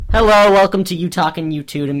Hello, welcome to You Talking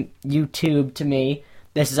YouTube to me.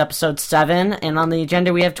 This is episode 7, and on the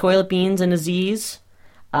agenda we have Toilet Beans and Aziz.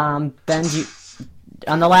 On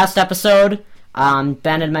the last episode, Ben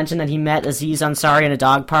had mentioned that he met Aziz Ansari in a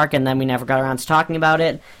dog park, and then we never got around to talking about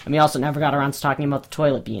it, and we also never got around to talking about the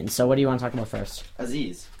toilet beans. So what do you want to talk about first?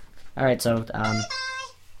 Aziz. Alright, so,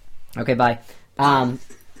 okay, bye.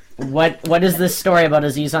 What is this story about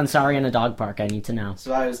Aziz Ansari in a dog park? I need to know.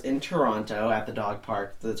 So I was in Toronto at the dog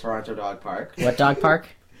park, the Toronto dog park. What dog park?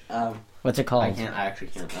 What's it called? I actually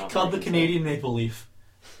can't know. Called the Canadian Maple Leaf.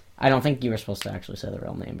 I don't think you were supposed to actually say the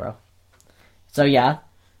real name, bro. So, yeah.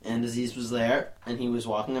 And Aziz was there, and he was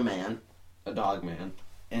walking a dog man,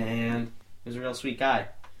 and he was a real sweet guy.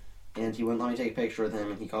 And he wouldn't let me take a picture with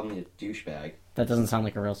him, and he called me a douchebag. That doesn't sound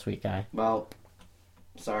like a real sweet guy. Well,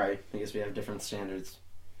 sorry. I guess we have different standards.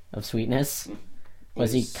 Of sweetness?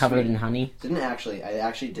 Was he covered in honey? I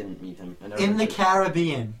actually didn't meet him. In the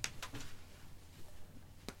Caribbean.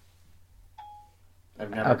 I've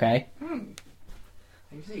never... Okay.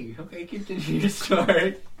 I see. Okay, continue your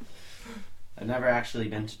story. I've never actually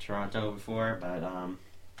been to Toronto before, but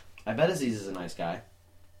I bet Aziz is a nice guy.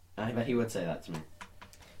 I bet he would say that to me.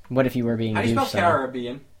 What if you were being How do you spell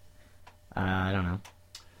Caribbean? I don't know.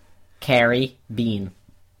 Carrie Bean.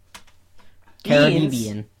 Beans?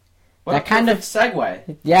 Caribbean. What that a kind of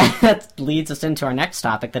segue. Yeah, that leads us into our next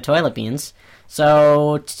topic, the toilet beans.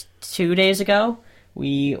 So 2 days ago,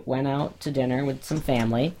 we went out to dinner with some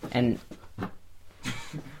family, and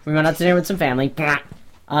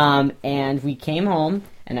and we came home,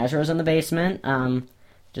 and Ezra was in the basement,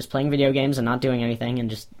 just playing video games and not doing anything, and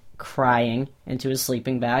just crying into his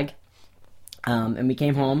sleeping bag. And we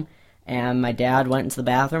came home, and my dad went into the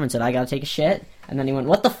bathroom and said, "I gotta take a shit." And then he went,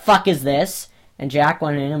 "What the fuck is this?" And Jack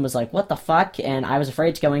went in and was like, "What the fuck?" And I was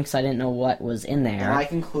afraid to go in because I didn't know what was in there. And I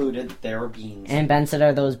concluded that there were beans. And Ben said,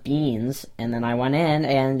 "Are those beans?" And then I went in,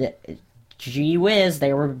 and gee whiz,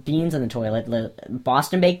 there were beans in the toilet.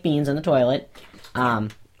 Boston baked beans in the toilet.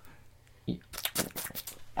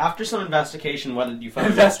 After some investigation, what did you find?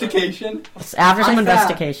 Investigation? After some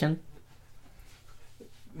investigation.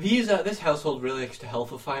 This household really likes to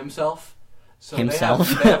healthify himself. So Himself?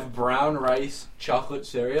 They have brown rice chocolate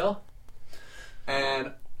cereal.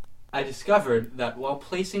 And I discovered that while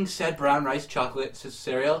placing said brown rice chocolate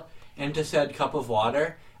cereal into said cup of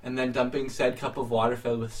water, and then dumping said cup of water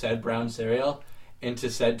filled with said brown cereal into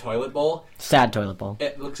said toilet bowl. Sad toilet bowl.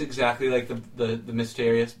 It looks exactly like the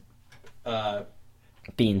mysterious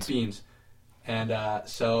beans. And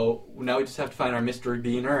so now we just have to find our mystery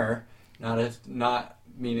beaner, not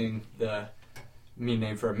meaning the mean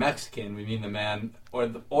name for a Mexican. We mean the man or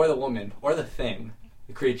the woman or the thing,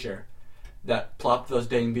 the creature that plopped those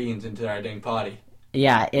dang beans into our dang potty.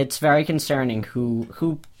 Yeah, it's very concerning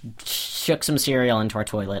who shook some cereal into our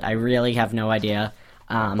toilet. I really have no idea.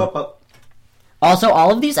 Also,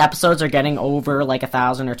 all of these episodes are getting over like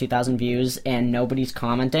 1,000 or 2,000 views, and nobody's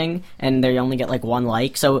commenting, and they only get like 1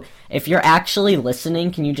 like. So if you're actually listening,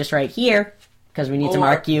 can you just write here? Because we need to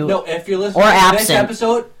mark you. No, if you're listening or to absent. This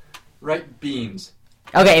episode, write beans.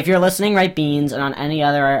 Okay, if you're listening, write beans, and on any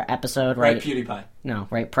other episode, write PewDiePie. No,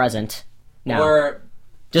 write present. No. Or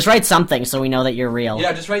just write something so we know that you're real.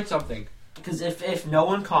 Yeah, just write something. Because if no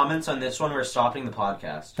one comments on this one, we're stopping the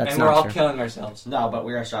podcast. That's and not we're all true. killing ourselves. No, but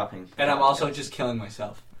we are stopping. And I'm also just killing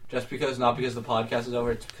myself. Not because the podcast is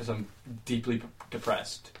over, it's because I'm deeply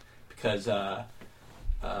depressed. Because I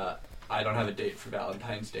don't have a date for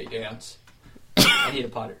Valentine's Day dance. I need a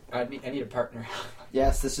partner.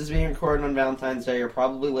 Yes, this is being recorded on Valentine's Day. You're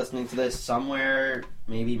probably listening to this somewhere,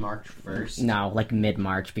 maybe March 1st. No, like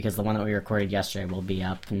mid-March, because the one that we recorded yesterday will be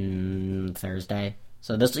up Thursday.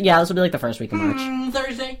 So this will be like the first week of March.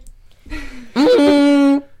 Thursday.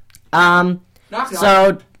 Knock.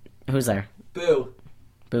 So who's there? Boo.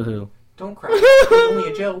 Boo-hoo. Don't cry. It's only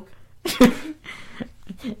a joke.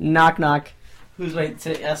 Knock knock. Who's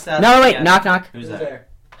that? No, wait, knock knock. Who's there?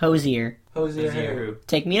 Hosier. Hosier who?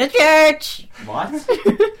 Take me to church. What?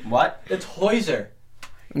 What? It's Hoiser.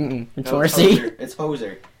 It's No, horsey. It's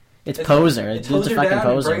Hoser. It's poser. It's It's a Hoser fucking down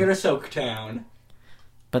poser. Bring her to Soaktown.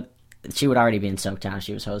 But she would already be in Soaktown if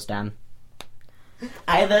she was hosed down.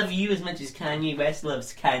 I love you as much as Kanye West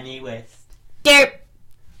loves Kanye West. Derp.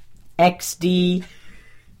 XD.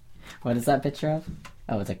 What is that picture of?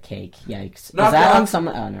 Oh, it's a cake. Yikes. Knock, is that knock. on some?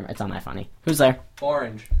 Oh, no, it's not that funny. Who's there?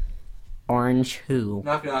 Orange. Orange who?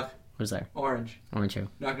 Knock knock. Who's there? Orange. Orange who?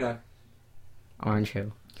 Knock knock. Orange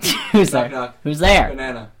who? Who's Knock there? knock. Who's there?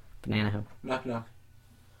 Banana. Banana who? Knock knock.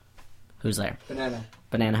 Who's there? Banana.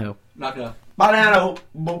 Banana who? Knock knock. Banana.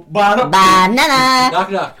 Banana! Knock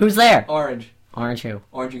knock. Who's there? Orange. Orange who?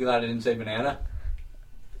 Orange, you glad I didn't say banana?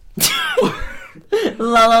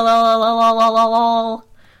 La la la la la la la la.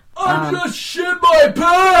 I just shit my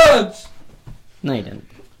pants! No, you didn't.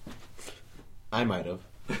 I might have.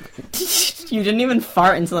 You didn't even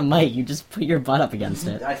fart into the mic. You just put your butt up against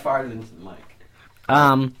it. I farted into the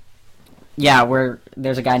mic. Yeah,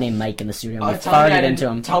 there's a guy named Mike in the studio. We farted into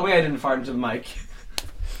him. Tell me I didn't fart into the mic.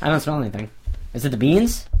 I don't smell anything. Is it the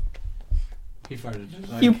beans? He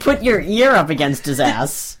farted. You put your ear up against his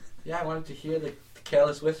ass. Yeah, I wanted to hear the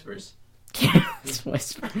careless whispers. Careless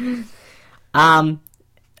whisper.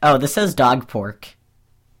 Oh, this says dog pork.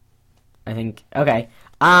 I think. Okay.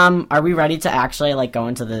 Are we ready to actually, like, go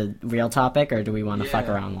into the real topic, or do we want to fuck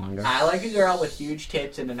around longer? I like a girl with huge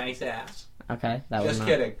tits and a nice ass. Okay, that was Just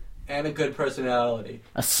kidding. And a good personality.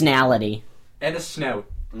 A snality. And a snout.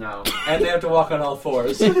 No. And they have to walk on all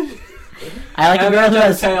fours. I like a And girl they who have a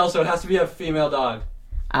has. tail, so it has to be a female dog.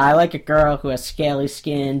 I like a girl who has scaly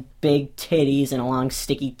skin, big titties, and a long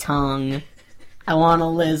sticky tongue. I want a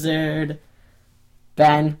lizard.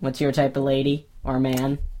 Ben, what's your type of lady or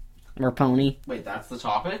man or pony? Wait, that's the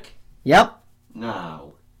topic? Yep.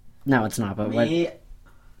 No. No, it's not. But what? Me,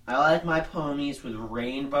 I like my ponies with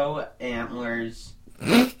rainbow antlers.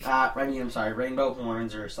 Rainbow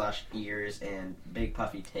horns or / ears and big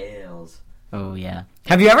puffy tails. Oh yeah.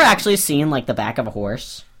 Have you ever actually seen like the back of a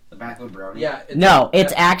horse? The back of a brony? Yeah. No,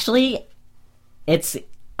 it's actually,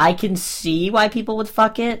 I can see why people would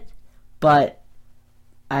fuck it, but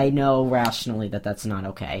I know rationally that that's not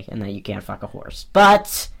okay and that you can't fuck a horse.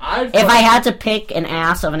 But if I had to pick an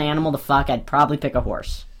ass of an animal to fuck, I'd probably pick a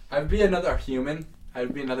horse. I'd be another human.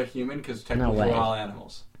 Because technically way. we're all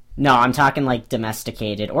animals. No, I'm talking like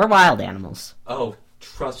domesticated or wild animals. Oh,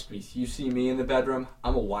 trust me. You see me in the bedroom,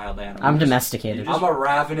 I'm a wild animal. I'm domesticated. I'm a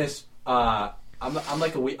ravenous. I'm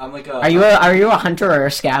like a. Are you a hunter or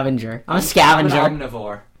a scavenger? I'm a scavenger. I'm an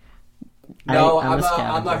omnivore. No, I'm a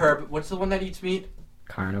scavenger. I'm a herb. What's the one that eats meat?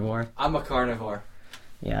 Carnivore. I'm a carnivore.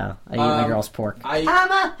 Yeah, I eat my girl's pork. I'm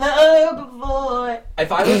a herbivore.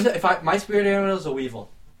 My spirit animal is a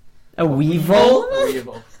weevil. A weevil? A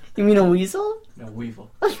weevil. You mean a weasel? No,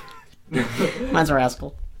 weevil. Mine's a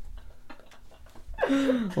rascal.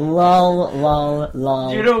 Lol, lol,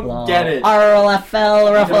 lol. You don't lol. get it. RLFL, You don't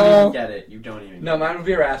even ruffle. get it. You don't even No, mine would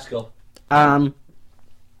be a rascal.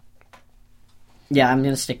 Yeah, I'm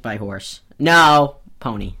gonna stick by horse. No,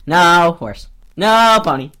 pony. No, horse. No,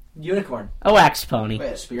 pony. Unicorn. A wax pony.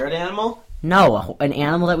 Wait, a spirit animal? No, an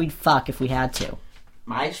animal that we'd fuck if we had to.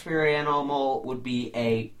 My spirit animal would be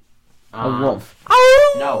a wolf.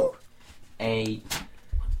 No. A...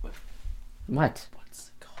 What? What's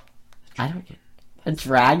it called? I don't get. A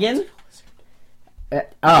dragon? Oh.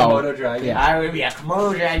 Komodo dragon. Yeah. I would be a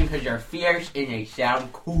Komodo dragon because you're fierce and they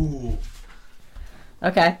sound cool.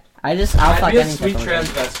 Okay. I'll I'd fuck be a any sweet type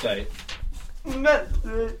of- transvestite.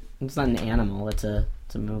 It's not an animal. It's a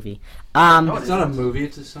movie. It's not a movie.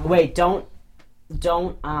 It's a song. Wait. Don't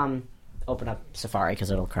open up Safari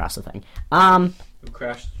because it'll cross the thing. Who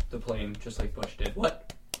crashed the plane just like Bush did?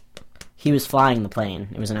 What? He was flying the plane.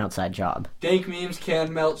 It was an outside job. Dank memes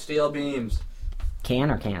can melt steel beams.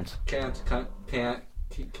 Can or can't? Can't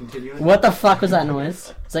continue. What the fuck was that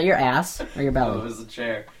noise? Is that your ass or your Oh, it belly? was a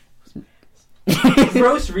chair.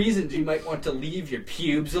 Gross reasons you might want to leave your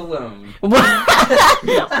pubes alone. What?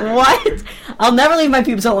 What? I'll never leave my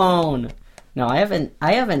pubes alone. No, I haven't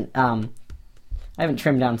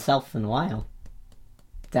trimmed down shelf in a while.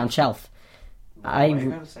 Down shelf. Why are you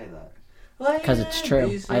gonna say that? Because it's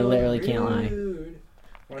true. I literally can't lie.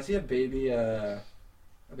 Want to see a baby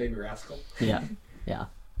rascal? Yeah.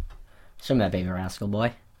 Show me that baby rascal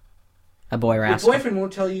boy. A boy rascal. Your boyfriend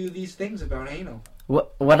won't tell you these things about anal.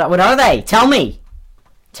 What are they? Tell me.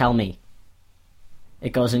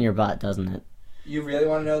 It goes in your butt, doesn't it? You really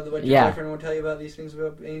want to know what your boyfriend won't tell you about these things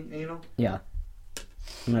about anal? Yeah.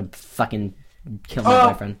 I'm gonna fucking kill my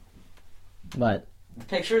boyfriend. What? The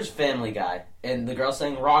picture is Family Guy, and the girl's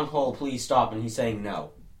saying, "Wrong hole, please stop," and he's saying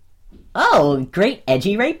no. Oh, great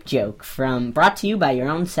edgy rape joke brought to you by your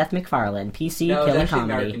own Seth MacFarlane, PC No, it's killing actually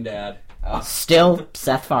comedy. American Dad. Still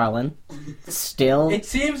Seth Farland. Still It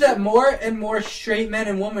seems that more and more straight men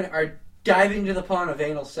and women are diving to the pond of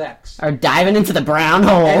anal sex. are diving into the brown And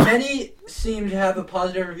hole. many seem to have a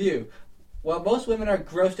positive review, while most women are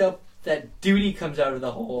grossed out that duty comes out of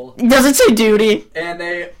the hole, Does it say duty? and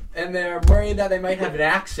they're worried that they might have an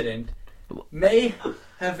accident. May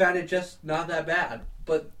have found it just not that bad.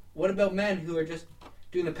 But what about men who are just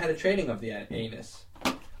doing the penetrating of the anus? The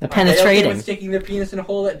Are they okay penetrating. with sticking their penis in a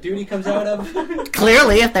hole that duty comes out of?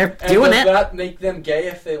 Clearly, if they're And doing does it. that make them gay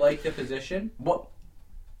if they like the position? What?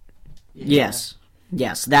 Yes.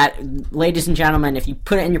 That, ladies and gentlemen, if you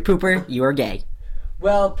put it in your pooper, you are gay.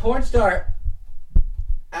 Well, porn star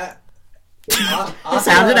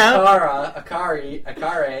Sound it out. Akare, Wegmans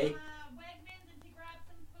and to grab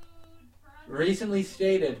some food for recently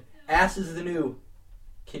stated, ass is the new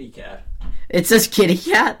kitty cat. It says kitty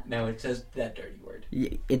cat. No, it says that dirty word.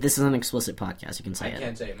 This is an explicit podcast. You can say I it.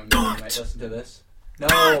 can't say it. My mom might listen to this.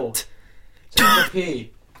 No. It's a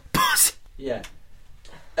P. Yeah.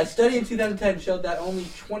 A study in 2010 showed that only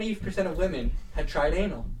 20% of women had tried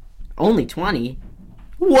anal. Only 20?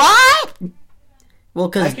 What? Well, I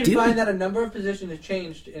because can find that a number of positions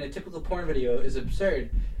changed in a typical porn video is absurd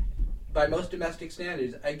by most domestic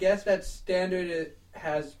standards. I guess that standard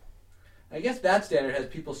has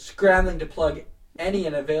people scrambling to plug any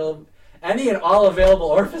and all available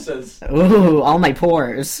orifices. Ooh, all my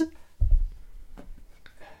pores.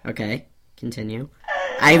 Okay, continue.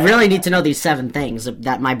 I really need to know these 7 things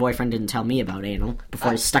that my boyfriend didn't tell me about anal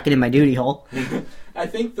before he stuck it in my duty hole. I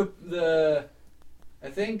think I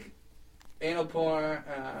think anal porn.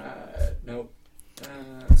 Nope.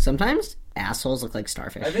 Sometimes assholes look like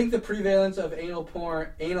starfish. I think the prevalence of anal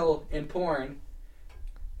in porn,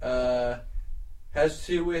 has to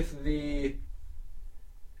do with the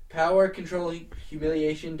power, control,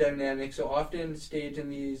 humiliation dynamic. So often staged in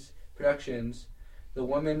these productions, the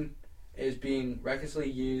woman is being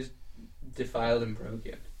recklessly used, defiled, and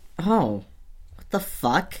broken. Oh, what the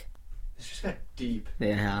fuck? This just got deep.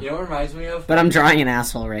 Yeah. You know what it reminds me of? But I'm drawing an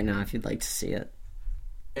asshole right now if you'd like to see it.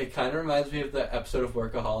 It kind of reminds me of the episode of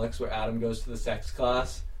Workaholics where Adam goes to the sex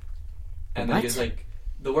class, and then What? he's like,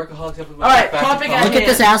 the Workaholics episode. All right, topic at Look at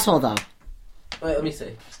this asshole, though. Wait, let me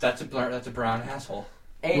see. That's a brown asshole.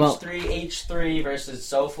 H3 versus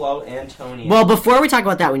SoFlo Antonio. Well, before we talk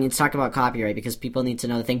about that, we need to talk about copyright because people need to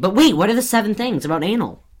know the thing. But wait, what are the 7 things about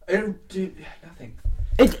anal? Dude, nothing.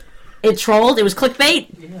 It trolled? It was clickbait?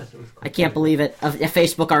 Yes, it was. I can't believe it. A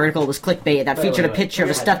Facebook article was clickbait that featured a picture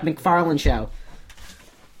of a Steph MacFarlane show.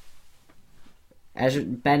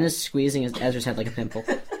 Ben is squeezing Ezra's head like a pimple.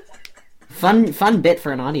 Fun bit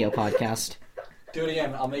for an audio podcast. Do it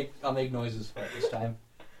again. I'll make noises for it this time.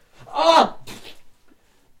 Oh!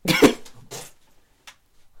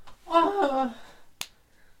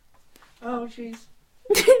 Oh, jeez.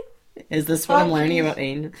 Is this what Hot I'm learning cheese. about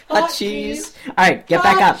anal? Hot Hot cheese. Alright, get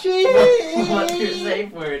back up. What's your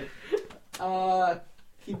safe word?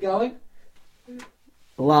 Keep going.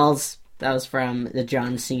 Lols. That was from the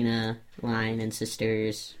John Cena line and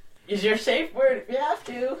Sisters. Is your safe word if you have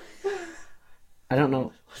to? I don't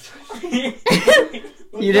know.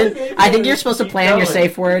 You didn't. I think you're supposed to plan your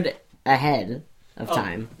safe word ahead of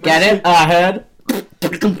time. Get it? Ahead.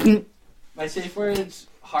 My safe word's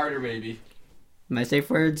harder, baby. My safe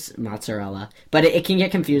word's mozzarella, but it can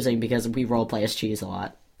get confusing because we roleplay as cheese a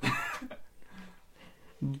lot.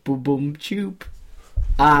 Boom, boom, choop.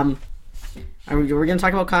 Are we gonna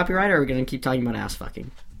talk about copyright, or are we gonna keep talking about ass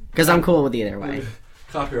fucking? Because I'm cool with either way.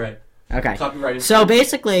 Copyright. Okay. Copyright. Is So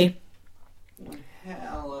basically,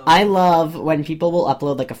 Hello. I love when people will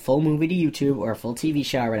upload like a full movie to YouTube or a full TV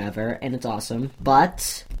show or whatever, and it's awesome.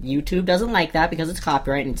 But YouTube doesn't like that because it's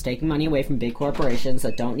copyright and it's taking money away from big corporations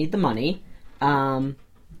that don't need the money.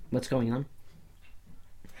 What's going on?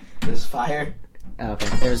 There's fire. Oh,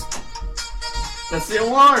 okay, there's. That's the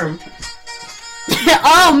alarm.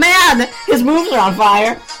 Oh man, his moves are on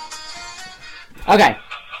fire. Okay.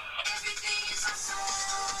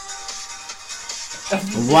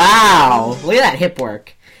 Wow, look at that hip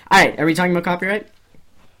work. All right, are we talking about copyright?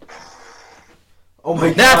 Oh my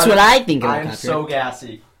god. That's what I think about I'm copyright. so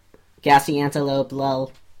gassy. Gassy Antelope,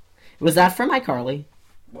 lol. Was that from iCarly?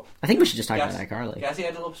 I think we should just talk about iCarly. Gassy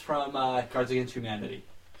Antelopes from Cards Against Humanity.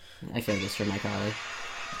 I feel this from iCarly.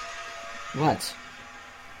 What?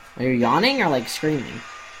 Are you yawning or like screaming?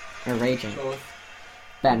 Or raging? Both.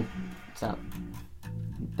 Ben, what's up?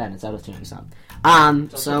 Ben, it's out of tune, stop.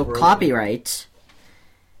 Sounds So like broken. copyright.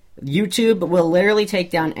 YouTube will literally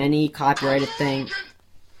take down any copyrighted thing.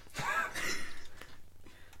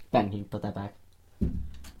 Ben, can you put that back?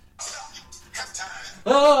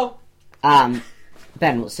 Oh!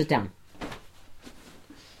 Ben, sit down.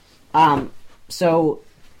 So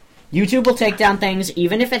YouTube will take down things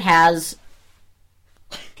even if it has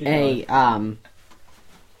Keep going.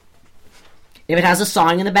 if it has a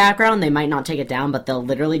song in the background, they might not take it down, but they'll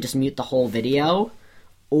literally just mute the whole video.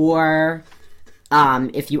 Or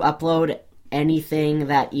if you upload anything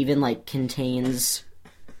that even like contains.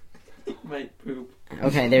 Might poop.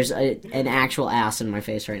 Okay, there's an actual ass in my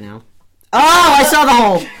face right now. Oh, I saw the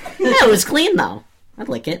hole. Yeah, it was clean though. I'd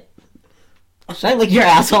lick it. Should I lick your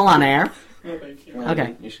asshole on air?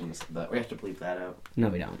 Okay. You shouldn't have said that. We have to bleep that out. No,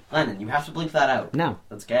 we don't. Lennon, you have to bleep that out. No.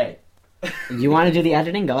 That's gay. You want to do the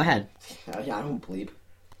editing? Go ahead. Yeah, I don't bleep.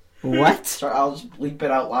 What? Sorry, I'll just bleep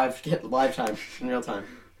it out live time, in real time.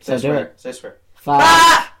 So Say do swear. it. Say swear. 5.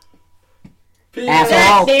 Ah!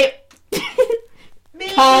 Asshole.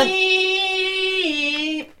 Cunt.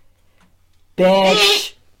 Beep.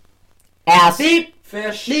 Bitch. Ass. Beep.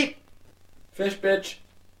 Fish. Beep. Fish, bitch.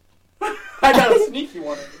 I got a sneaky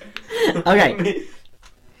one. Okay.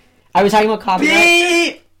 Are we talking about copyright?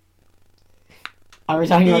 Beep. Are we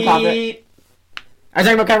talking about copyright? Beep. Are we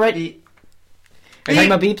talking about copyright? Beep. Are you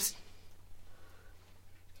talking about beeps?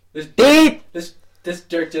 This Beep! this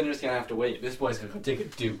Dirk Dinner's gonna have to wait. This boy's gonna go take a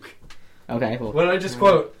Duke. Okay, well, What did I just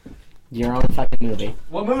quote? your own fucking movie.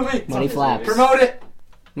 What movie? Money Flaps. Promote it!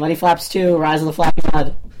 Money Flaps 2, Rise of the Flappy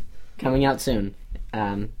Mud. Coming out soon.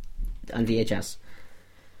 On VHS.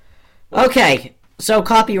 Okay, so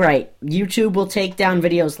copyright. YouTube will take down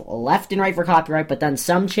videos left and right for copyright, but then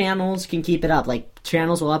some channels can keep it up. Like,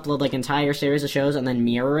 channels will upload, like, entire series of shows and then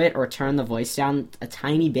mirror it or turn the voice down a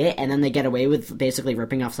tiny bit, and then they get away with basically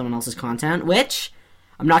ripping off someone else's content, which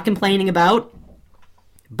I'm not complaining about,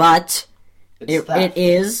 but it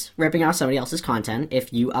is ripping off somebody else's content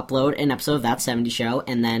if you upload an episode of That 70s Show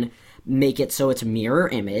and then make it so it's a mirror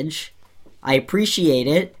image. I appreciate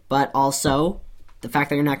it, but also the fact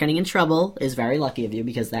that you're not getting in trouble is very lucky of you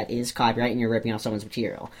because that is copyright and you're ripping off someone's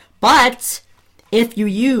material. But if you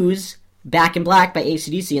use Back in Black by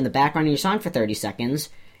AC/DC in the background of your song for 30 seconds,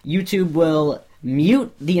 YouTube will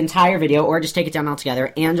mute the entire video or just take it down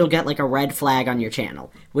altogether and you'll get like a red flag on your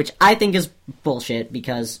channel, which I think is bullshit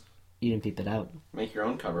because you didn't peep it out. Make your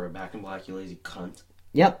own cover of Back in Black, you lazy cunt.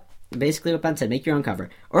 Yep. Basically what Ben said, make your own cover.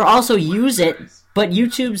 Or also use it, but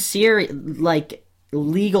YouTube's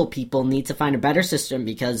legal people need to find a better system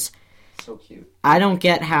because So cute. I don't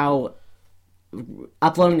get how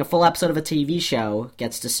uploading a full episode of a TV show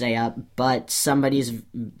gets to stay up, but somebody's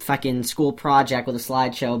fucking school project with a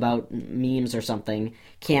slideshow about memes or something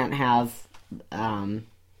can't have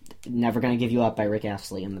Never Gonna Give You Up by Rick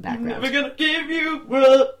Astley in the background. Never gonna give you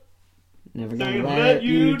up. Never gonna let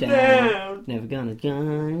you down. Never gonna go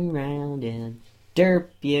around and derp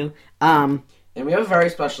you. And we have a very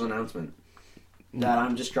special announcement that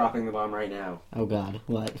I'm just dropping the bomb right now. Oh god,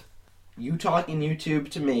 what? You Talking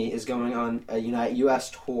YouTube to Me is going on a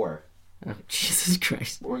U.S. tour. Oh, Jesus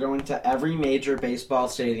Christ. We're going to every major baseball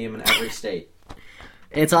stadium in every state.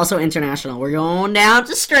 It's also international. We're going down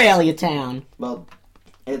to Australia town. Well,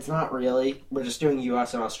 it's not really. We're just doing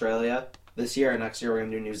U.S. and Australia. This year and next year we're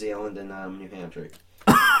going to do New Zealand and New Hampshire.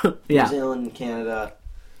 Yeah. New Zealand and Canada.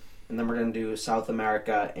 And then we're going to do South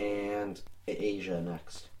America and Asia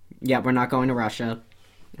next. Yeah, we're not going to Russia.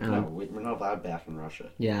 No, we're not allowed back in Russia.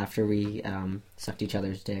 Yeah, after we sucked each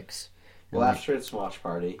other's dicks. Well, after it's watch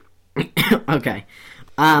party. Okay.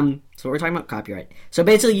 So we're talking about copyright. So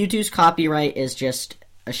basically YouTube's copyright is just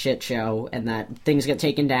a shit show and that things get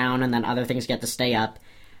taken down and then other things get to stay up.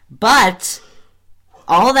 But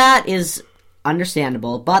all that is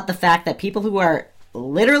understandable, but the fact that people who are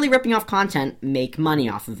literally ripping off content make money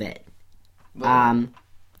off of it.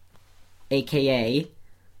 AKA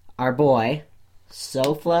our boy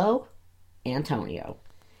SoFlo Antonio.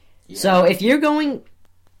 Yeah. So if you're gonna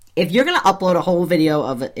upload a whole video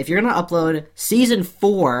of it, if you're gonna upload season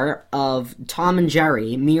 4 of Tom and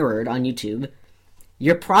Jerry mirrored on YouTube,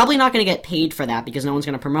 you're probably not gonna get paid for that because no one's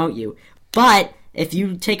gonna promote you. But if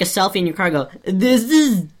you take a selfie in your car and go, this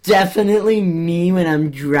is definitely me when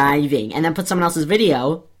I'm driving, and then put someone else's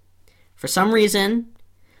video, for some reason,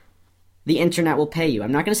 the internet will pay you.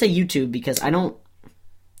 I'm not gonna say YouTube because I don't...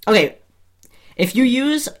 Okay, if you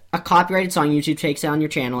use a copyrighted song, YouTube takes it on your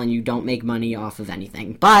channel and you don't make money off of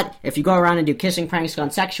anything. But if you go around and do kissing pranks gone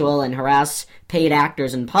sexual and harass paid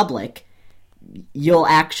actors in public, you'll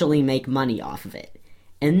actually make money off of it.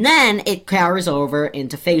 And then it carries over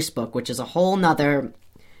into Facebook, which is a whole nother...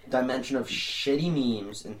 dimension of shitty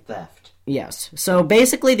memes and theft. Yes. So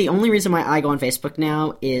basically the only reason why I go on Facebook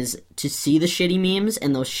now is to see the shitty memes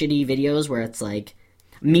and those shitty videos where it's like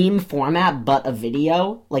meme format but a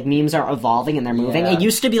video. Like memes are evolving and they're moving. Yeah. It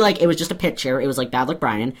used to be like it was just a picture. It was like Bad Luck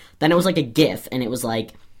Brian. Then it was like a GIF and it was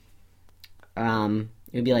like it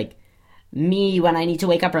would be like me when I need to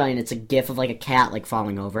wake up early and it's a GIF of like a cat like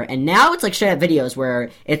falling over. And now it's like straight up videos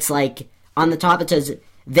where it's like on the top it says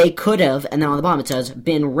they could have, and then on the bottom it says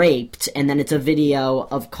been raped, and then it's a video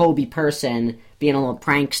of Kobe person being a little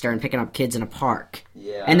prankster and picking up kids in a park.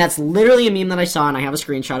 Yeah. And that's literally a meme that I saw, and I have a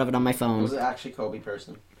screenshot of it on my phone. Was it actually Kobe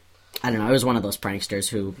person? I don't know, it was one of those pranksters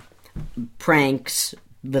who pranks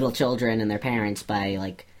little children and their parents by,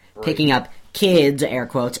 like, picking up kids, air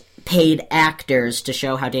quotes, paid actors to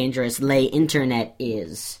show how dangerous lay internet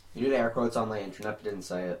is. You did air quotes on the internet but didn't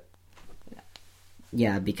say it.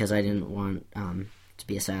 Yeah, because I didn't want, to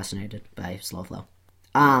be assassinated by Slowflow.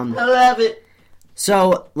 I love it.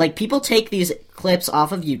 So, like, people take these clips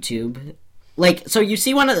off of YouTube. Like, so you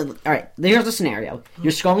see one of the... Alright, here's a scenario.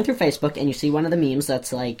 You're scrolling through Facebook, and you see one of the memes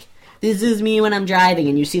that's like, this is me when I'm driving,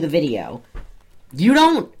 and you see the video. You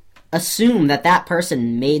don't assume that that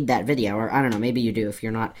person made that video, or I don't know, maybe you do if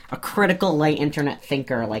you're not a critical, late internet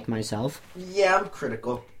thinker like myself. Yeah, I'm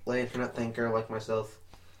critical. Late internet thinker like myself.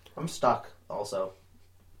 I'm stuck, also.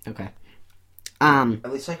 Okay.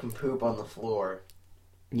 At least I can poop on the floor.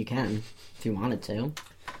 You can, if you wanted to. No,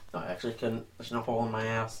 I actually couldn't. There's no hole in my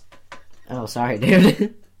ass. Oh, sorry,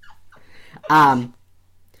 dude.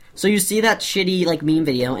 So you see that shitty, like, meme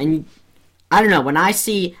video, and I don't know, when I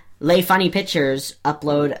see Lay Funny Pictures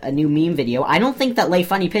upload a new meme video, I don't think that Lay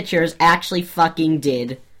Funny Pictures actually fucking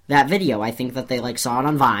did that video. I think that they, like, saw it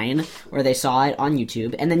on Vine, or they saw it on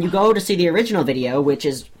YouTube, and then you go to see the original video, which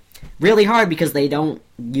is really hard because they don't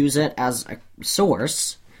use it as a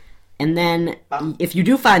source, and then if you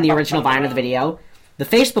do find the original Vine of the video, the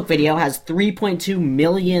Facebook video has 3.2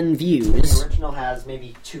 million views. The original has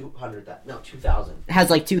maybe 2,000. It has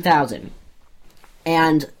like 2,000.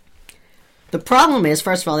 And the problem is,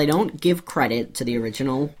 first of all, they don't give credit to the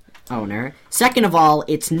original owner. Second of all,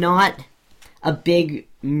 it's not a big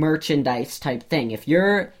merchandise type thing. If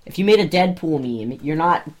you made a Deadpool meme, you're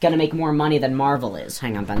not gonna make more money than Marvel is.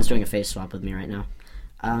 Hang on, Ben's doing a face swap with me right now.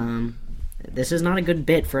 This is not a good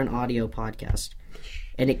bit for an audio podcast.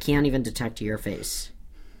 And it can't even detect your face.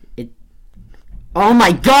 Oh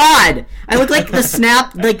my god! I look like the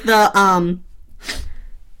snap, like the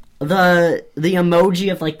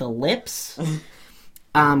emoji of, like, the lips.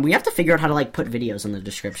 We have to figure out how to, like, put videos in the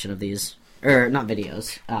description of these. Or, not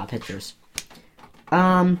videos, pictures.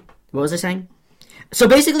 What was I saying? So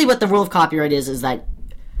basically what the rule of copyright is that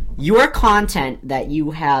your content that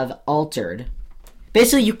you have altered,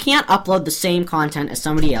 basically you can't upload the same content as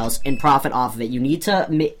somebody else and profit off of it. You need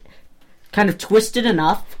to kind of twist it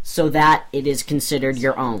enough so that it is considered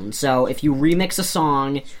your own. So if you remix a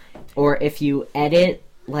song, or if you edit,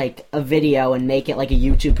 like, a video and make it like a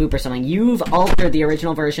YouTube poop or something, you've altered the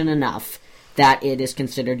original version enough that it is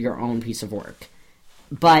considered your own piece of work.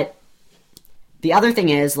 But the other thing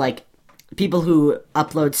is, like, people who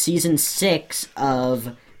upload season 6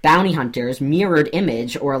 of Bounty Hunters mirrored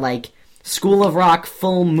image, or, like, School of Rock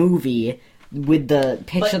full movie with the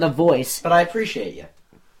pitch of the voice, But I appreciate you.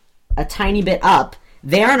 a tiny bit up,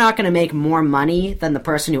 they are not going to make more money than the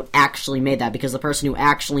person who actually made that, because the person who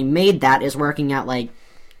actually made that is working at, like,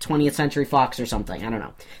 20th Century Fox or something. I don't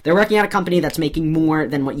know. They're working at a company that's making more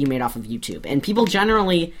than what you made off of YouTube. And people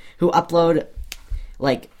generally who upload,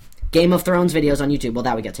 like, Game of Thrones videos on YouTube, well,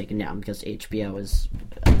 that would get taken down because HBO is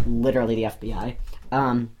literally the FBI.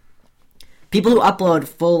 People who upload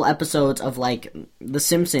full episodes of, like, The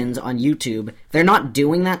Simpsons on YouTube, they're not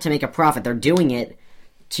doing that to make a profit. They're doing it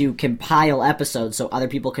to compile episodes so other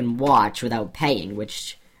people can watch without paying,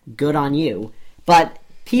 which, good on you. But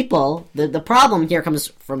people, the problem here comes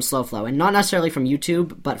from Slowflow, and not necessarily from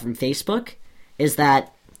YouTube, but from Facebook, is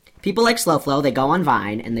that people like Slowflow, they go on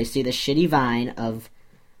Vine, and they see the shitty Vine of,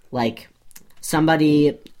 like,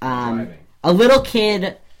 somebody, a little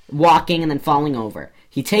kid walking and then falling over.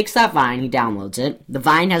 He takes that Vine, he downloads it. The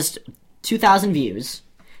Vine has 2,000 views.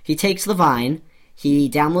 He takes the Vine, he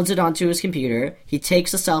downloads it onto his computer, he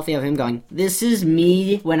takes a selfie of him going, "This is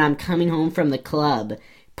me when I'm coming home from the club,"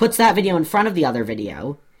 puts that video in front of the other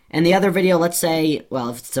video, and the other video, let's say, well,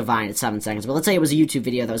 if it's a Vine, it's 7 seconds, but let's say it was a YouTube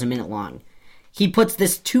video that was a minute long. He puts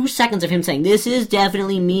this 2 seconds of him saying, "This is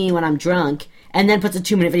definitely me when I'm drunk," and then puts a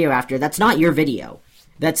 2-minute video after. That's not your video.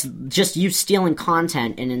 That's just you stealing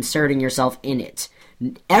content and inserting yourself in it.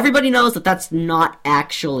 Everybody knows that that's not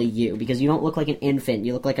actually you, because you don't look like an infant.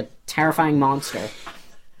 You look like a terrifying monster.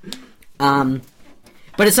 But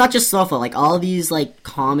it's not just Slowflow. Like, all these, like,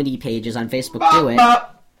 comedy pages on Facebook do it.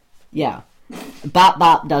 Yeah. Bop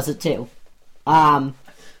Bop does it too.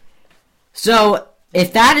 So,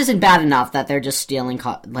 if that isn't bad enough that they're just stealing,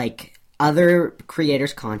 like, other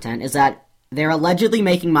creators' content, is that they're allegedly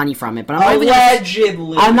making money from it. But I'm not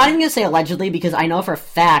even going to say allegedly, because I know for a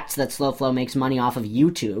fact that Slowflow makes money off of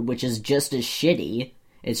YouTube, which is just as shitty.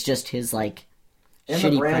 It's just his, like, And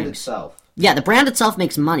shitty the brand pranks. itself. Yeah, the brand itself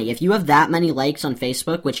makes money. If you have that many likes on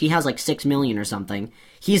Facebook, which he has like 6 million or something,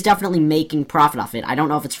 he's definitely making profit off it. I don't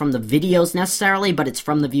know if it's from the videos necessarily, but it's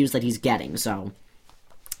from the views that he's getting, so...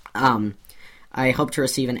 I hope to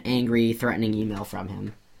receive an angry, threatening email from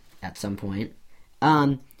him at some point.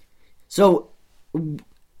 So,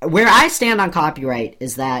 where I stand on copyright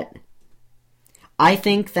is that I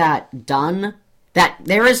think that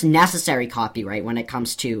there is necessary copyright when it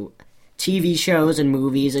comes to TV shows and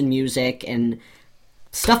movies and music and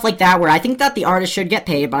stuff like that, where I think that the artist should get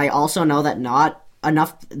paid, but I also know that not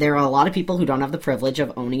enough. There are a lot of people who don't have the privilege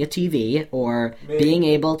of owning a TV or being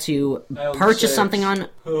able to purchase something on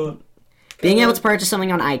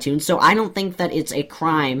iTunes. So I don't think that it's a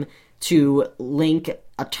crime to link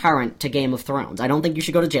a torrent to Game of Thrones. I don't think you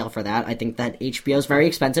should go to jail for that. I think that HBO is very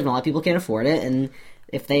expensive and a lot of people can't afford it, and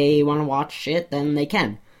if they want to watch it, then they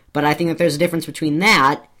can. But I think that there's a difference between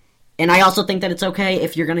that, and I also think that it's okay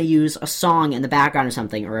if you're going to use a song in the background or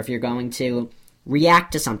something, or if you're going to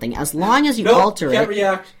react to something, as long as you alter can't it.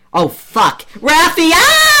 react. Oh, fuck. Rafi,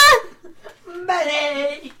 ah!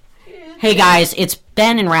 Hey guys, it's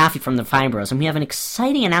Ben and Rafi from the Fine Bros, and we have an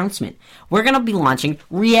exciting announcement. We're going to be launching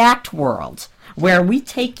React World, where we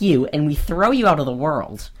take you and we throw you out of the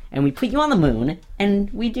world, and we put you on the moon,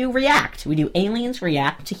 and we do React. We do aliens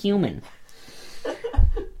react to human.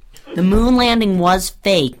 The moon landing was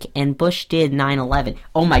fake, and Bush did 9/11.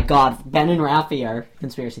 Oh my god, Ben and Rafi are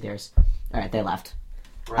conspiracy theorists. Alright, they left.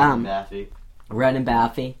 Ren and Baffy. Ren and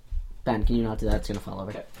Baffy. Ben, can you not do that? It's going to fall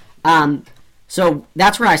over. Okay. So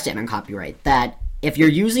that's where I stand on copyright. That if you're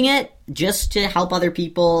using it just to help other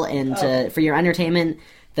people and for your entertainment,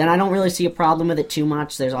 then I don't really see a problem with it too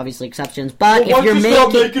much. There's obviously exceptions, but if you're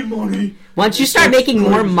making money, once you start making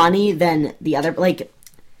more money than the other, like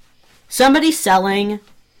somebody selling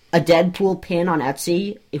a Deadpool pin on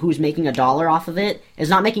Etsy who's making $1 off of it is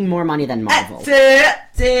not making more money than Marvel.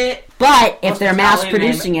 But if they're mass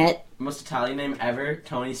producing it, Most Italian name ever,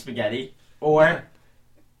 Tony Spaghetti, or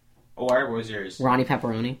what was yours? Ronnie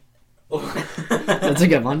Pepperoni. That's a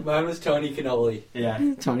good one. Mine was Tony Cannoli.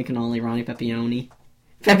 Yeah. Tony Cannoli, Ronnie Peppioni.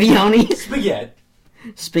 Peppioni?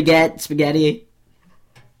 Spaghetti.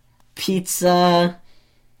 Pizza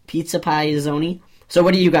Piazzoni. So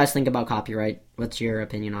what do you guys think about copyright? What's your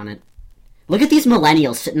opinion on it? Look at these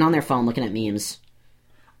millennials sitting on their phone looking at memes.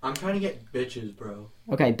 I'm trying to get bitches, bro.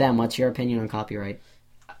 Okay, Ben, what's your opinion on copyright?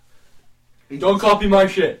 Don't copy my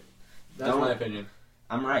shit. That's Don't. my opinion.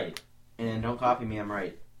 I'm right. And don't copy me, I'm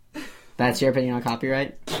right. That's your opinion on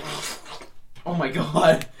copyright? Oh my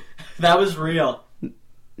god. That was real.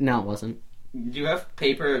 No, it wasn't. Do you have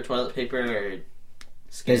paper, toilet paper, or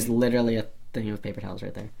skin? There's literally a thing of paper towels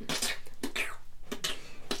right there.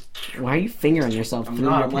 Why are you fingering yourself I'm through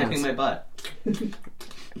not, your I'm pants? wiping my butt.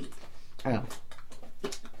 Oh.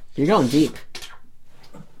 You're going deep.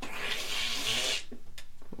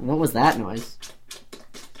 What was that noise?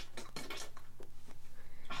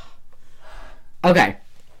 Okay.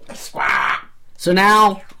 So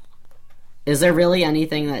now, is there really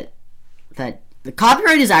anything that the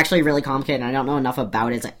copyright is actually really complicated, and I don't know enough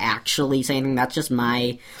about it to actually say anything. That's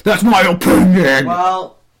my opinion!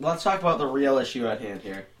 Well, let's talk about the real issue at hand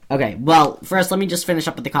here. Okay, well, first let me just finish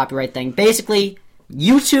up with the copyright thing. Basically,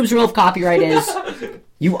 YouTube's rule of copyright is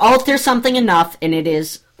you alter something enough and it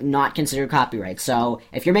is not considered copyright. So,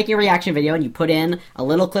 if you're making a reaction video and you put in a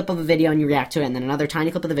little clip of a video and you react to it and then another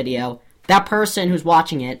tiny clip of the video, that person who's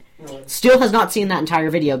watching it still has not seen that entire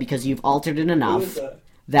video because you've altered it enough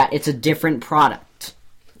that it's a different product.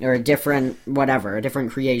 Or a different, whatever, a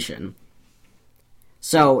different creation.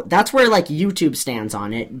 So, that's where, like, YouTube stands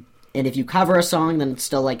on it. And if you cover a song, then it's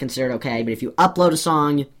still, like, considered okay. But if you upload a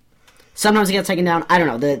song, sometimes it gets taken down. I don't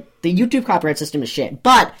know. The YouTube copyright system is shit.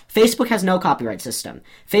 But Facebook has no copyright system.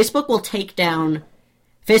 Facebook will take down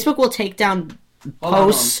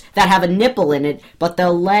posts that have a nipple in it, but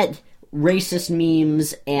they'll let racist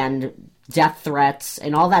memes and death threats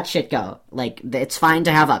and all that shit go. Like, it's fine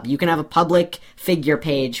to have up. You can have a public figure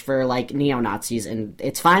page for, like, neo-Nazis, and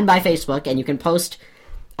it's fine by Facebook, and you can post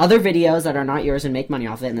other videos that are not yours and make money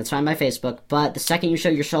off of it, and that's fine by Facebook, but the second you show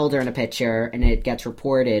your shoulder in a picture and it gets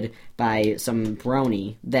reported by some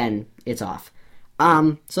brony, then it's off.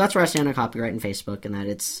 So that's where I stand on copyright and Facebook, and that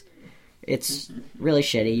it's really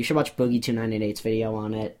shitty. You should watch Boogie298's video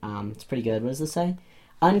on it. It's pretty good. What does this say?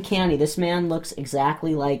 Uncanny. This man looks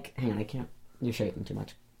exactly like... Hang on, I can't... You're shaking too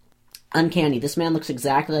much. Uncanny. This man looks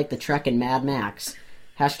exactly like the Trek in Mad Max.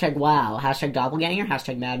 Hashtag wow. Hashtag doppelganger.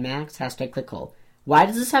 Hashtag Mad Max. Hashtag clickhole. Why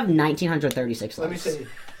does this have 1,936 likes? Let me see.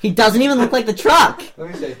 He doesn't even look like the truck.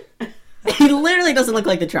 Let me see. He literally doesn't look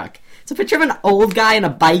like the truck. It's a picture of an old guy in a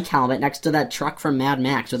bike helmet next to that truck from Mad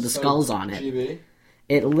Max with the skulls on it. GB.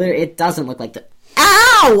 It doesn't look like the...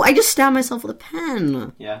 Ow! I just stabbed myself with a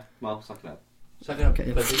pen. Yeah, well, suck it up. Suck it up.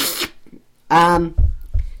 Okay. Pussy.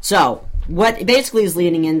 So, what basically is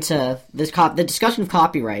leading into this the discussion of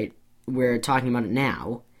copyright, we're talking about it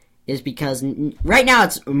now, is because right now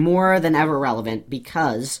it's more than ever relevant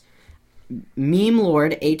because Meme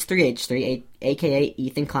Lord H3H3, aka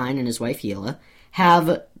Ethan Klein and his wife Hila,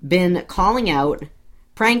 have been calling out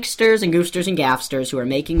pranksters and goofsters and gaffsters who are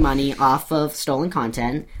making money off of stolen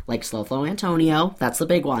content, like Slowflow Antonio. That's the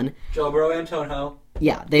big one. Joe Bro Antonio.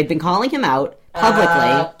 Yeah, they've been calling him out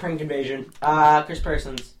publicly. Prank Invasion. Chris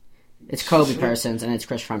Persons. It's Kobe Persons and it's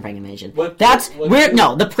Chris from Prank Invasion. What- That's what- weird.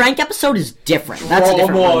 No, the prank episode is different. That's a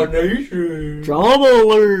different one. Nation. Drama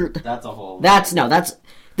alert. That's a whole...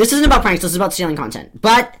 This isn't about pranks, this is about stealing content.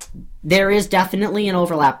 But there is definitely an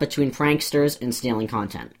overlap between pranksters and stealing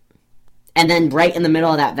content. And then right in the middle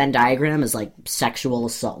of that Venn diagram is like sexual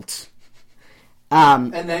assault.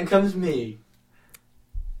 And then comes me.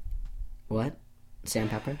 What?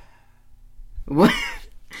 Sandpepper? What?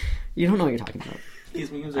 You don't know what you're talking about. These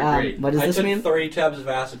memes are great. What does I this took mean? 3 tabs of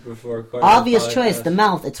acid before recording. Obvious the choice, podcast. the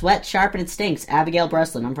mouth. It's wet, sharp, and it stinks. Abigail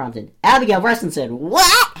Breslin, unprompted. Abigail Breslin said,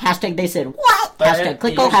 what? Hashtag they said, what? Hashtag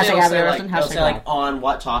clickle, hashtag Abigail Breslin, hashtag like, on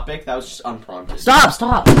what topic? That was just unprompted.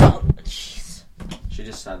 Stop! Jeez. She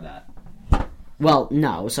just said that. Well,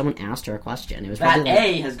 no, someone asked her a question. It was That probably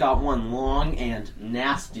A has got one long and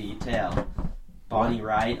nasty tail. Bonnie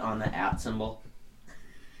Wright on the @ symbol.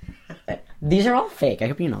 These are all fake. I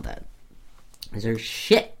hope you know that. These are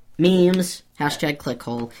shit. Memes. Hashtag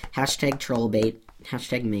clickhole. Hashtag trollbait.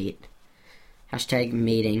 Hashtag mate. Hashtag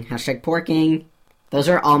mating. Hashtag porking. Those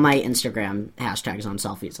are all my Instagram hashtags on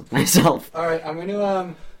selfies of myself. Alright, I'm going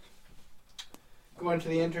to go into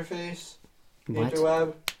the interface, What?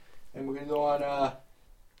 interweb, and we're going to go on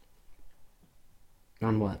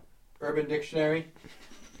On what? Urban Dictionary.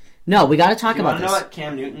 No, we gotta talk You about want to this. know what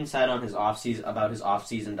Cam Newton said on his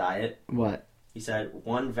off-season diet? What? He said,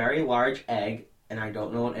 one very large egg, and I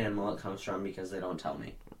don't know what animal it comes from because they don't tell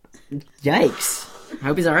me. Yikes. I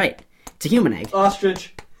hope he's alright. It's a human egg.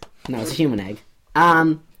 Ostrich. No, it's a human egg.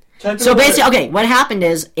 So Basically, okay, what happened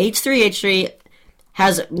is H3H3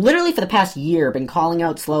 has literally for the past year been calling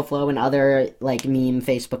out Slowflow and other like meme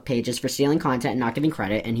Facebook pages for stealing content and not giving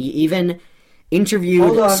credit, and he even interviewed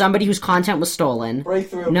Hold on. somebody whose content was stolen.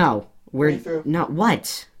 Breakthrough. No, we're Breakthrough. no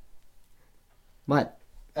what? What?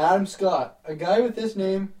 Adam Scott. A guy with this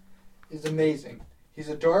name is amazing. He's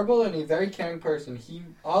adorable and a very caring person. He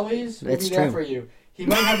always will It's be there true. for you. He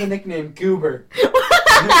might have the nickname Goober.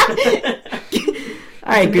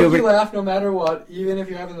 All right, He'll make you Goober. laugh no matter what, even if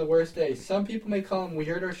you're having the worst day. Some people may call him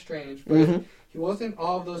weird or strange, but Mhm. if he wasn't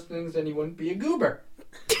all of those things, then he wouldn't be a goober.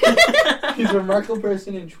 He's a remarkable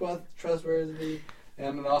person and trustworthy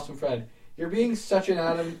and an awesome friend. You're being such an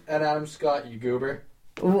Adam Scott, you goober.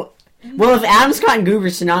 Well, if Adam Scott and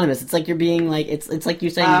Goober's synonymous, it's like you're being like it's like you're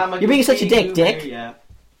saying you're being such a dick, Dick. Yeah.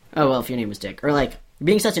 Oh well, if your name was Dick, or like you're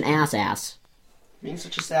being such an ass. Being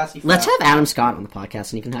such a sassy Let's fat. have Adam Scott on the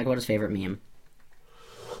podcast and he can talk about his favorite meme.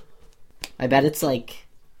 I bet it's like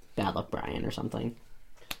Bad Luck Brian or something.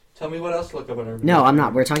 Tell me what else to look up on Urban No, I'm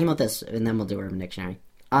not. We're talking about this, and then we'll do Urban Dictionary.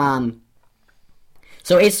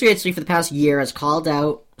 So H3H3 for the past year has called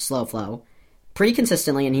out Slowflow pretty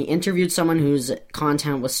consistently, and he interviewed someone whose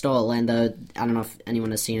content was stolen. I don't know if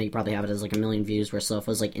anyone has seen it. You probably have it as like 1 million views, where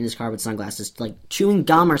Slowflow's like in his car with sunglasses, like chewing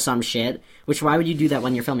gum or some shit. Which why would you do that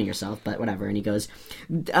when you're filming yourself? But whatever. And he goes,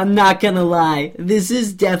 "I'm not gonna lie, this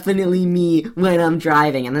is definitely me when I'm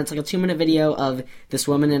driving." And then it's like a 2-minute video of this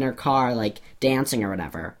woman in her car like dancing or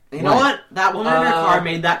whatever. You know what? That woman in her car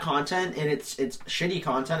made that content, and it's shitty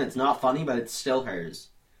content. It's not funny, but it's still hers.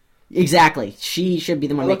 Exactly. She should be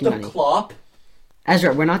the I one looked making up money. clop,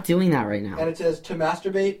 Ezra, we're not doing that right and now. it says to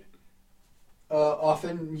masturbate,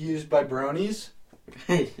 often used by bronies.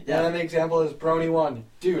 And then the example is Brony 1.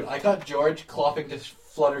 Dude, I got George clopping to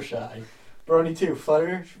Fluttershy. Brony 2.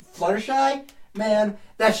 Fluttershy? Man,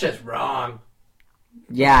 that's just wrong.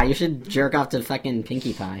 Yeah, you should jerk off to fucking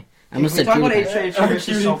Pinkie Pie. I almost Can said we talk Cutie about Pie. H3H3 versus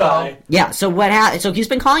Cutie Slowflow? Pie. Yeah, so what happened? So he's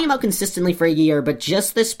been calling him out consistently for a year, but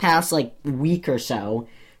just this past like week or so,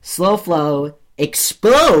 Slowflow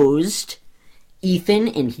exposed Ethan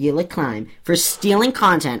and Helic Climb for stealing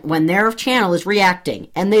content when their channel is reacting,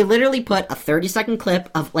 and they literally put a 30-second clip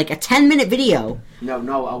of like a 10-minute video,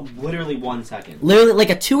 No, literally 1 second. literally like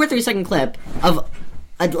a 2 or 3 second clip of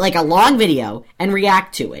like a long video, and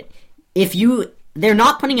react to it. They're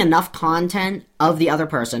not putting enough content of the other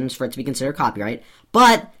persons for it to be considered copyright,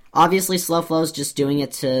 but obviously Slowflow's just doing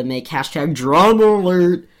it to make hashtag drama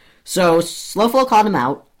alert. So Slowflow called him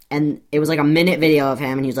out, and it was like a minute video of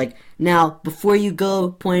him, and he was like, "Now, before you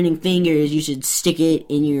go pointing fingers, you should stick it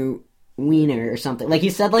in your wiener," or something. Like, he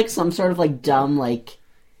said, like, some sort of, like, dumb, like,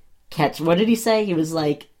 catch. What did he say? He was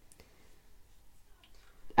like,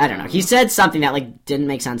 I don't know. He said something that, like, didn't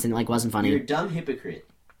make sense and, like, wasn't funny. You're a dumb hypocrite.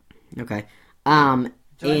 Okay. And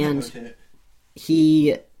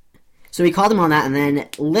he called him on that, and then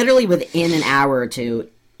literally within an hour or two,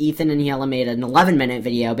 Ethan and Hiela made an 11-minute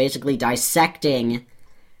video basically dissecting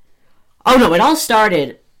Oh no, it all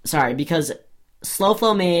started. Sorry, because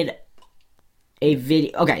Slowflow made a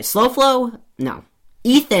video. Okay, Slowflow. No,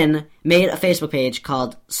 Ethan made a Facebook page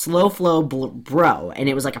called Slowflow Bro, and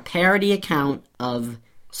it was like a parody account of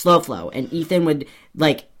Slowflow, and Ethan would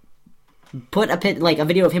like put a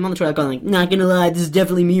video of him on the Twitter going like, "Not gonna lie, this is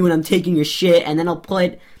definitely me when I'm taking your shit," and then I'll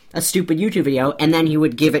put a stupid YouTube video, and then he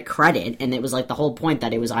would give it credit, and it was like the whole point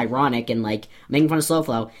that it was ironic and like making fun of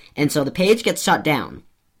Slowflow, and so the page gets shut down.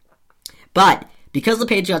 But because the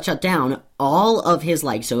page got shut down, all of his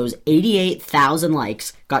likes, so it was 88,000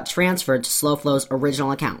 likes, got transferred to Slowflow's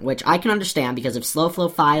original account, which I can understand because if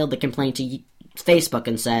Slowflow filed the complaint to Facebook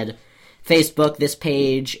and said, Facebook, this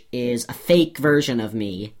page is a fake version of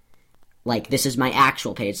me, like, this is my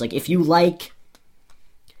actual page. Like, if you like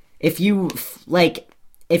the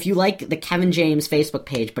Kevin James Facebook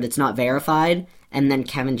page, but it's not verified, and then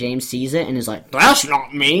Kevin James sees it and is like, that's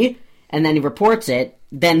not me, and then he reports it,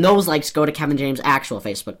 then those likes go to Kevin James' actual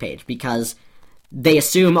Facebook page, because they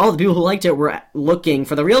assume, oh, the people who liked it were looking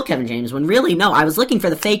for the real Kevin James, when really, no, I was looking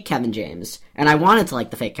for the fake Kevin James, and I wanted to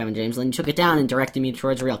like the fake Kevin James, and then you took it down and directed me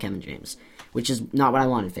towards real Kevin James, which is not what I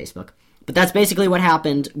wanted, Facebook. But that's basically what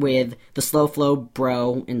happened with the Slowflow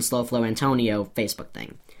Bro and Slowflow Antonio Facebook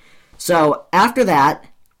thing. So, after that,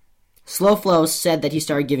 Slowflow said that he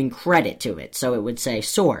started giving credit to it, so it would say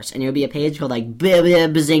source, and it would be a page called like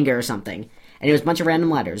Bazinga or something, and it was a bunch of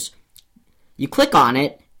random letters. You click on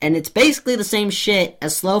it, and it's basically the same shit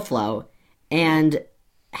as Slowflow, and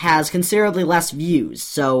has considerably less views,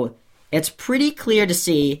 so it's pretty clear to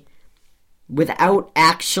see, without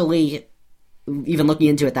actually even looking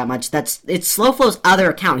into it that much, it's Slowflow's other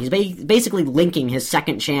account. He's basically linking his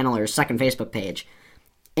second channel or second Facebook page,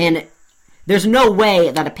 and there's no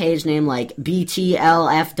way that a page named like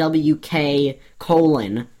BTLFWK :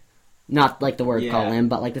 not like the word colon,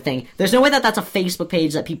 but like the thing. There's no way that that's a Facebook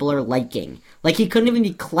page that people are liking. Like, he couldn't even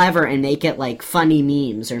be clever and make it like funny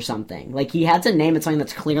memes or something. Like, he had to name it something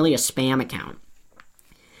that's clearly a spam account.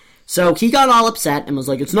 So he got all upset and was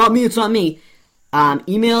like, it's not me, it's not me.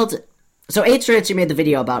 Emailed. So H. made the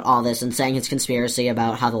video about all this and saying his conspiracy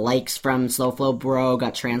about how the likes from Slowflow Bro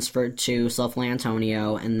got transferred to Slowflow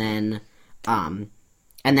Antonio, and then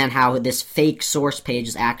how this fake source page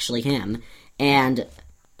is actually him. And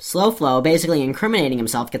Slowflow, basically incriminating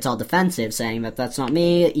himself, gets all defensive, saying that that's not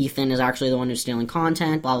me, Ethan is actually the one who's stealing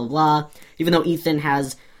content, blah, blah, blah. Even though Ethan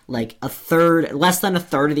has, like, less than a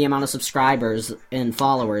third of the amount of subscribers and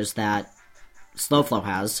followers that Slowflow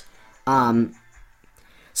has.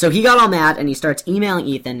 So he got all mad, and he starts emailing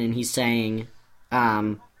Ethan, and he's saying,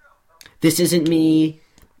 this isn't me,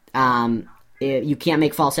 you can't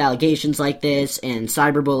make false allegations like this, and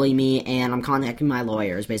cyberbully me, and I'm contacting my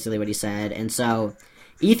lawyer, is basically what he said. And so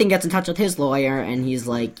Ethan gets in touch with his lawyer, and he's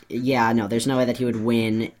like, yeah, no, there's no way that he would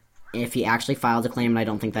win if he actually filed a claim, and I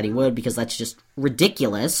don't think that he would, because that's just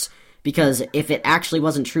ridiculous, because if it actually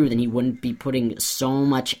wasn't true, then he wouldn't be putting so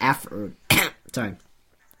much effort, sorry,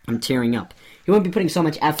 I'm tearing up. He wouldn't be putting so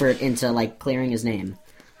much effort into, like, clearing his name.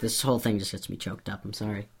 This whole thing just gets me choked up, I'm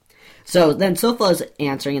sorry. So then Slowflow's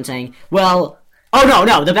answering and saying, well, oh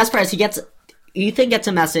no, the best part is Ethan gets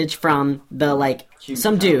a message from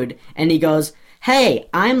some dude, and he goes, hey,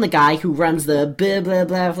 I'm the guy who runs the blah blah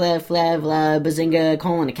blah blah blah blah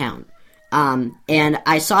Bazinga : account. And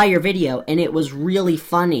I saw your video, and it was really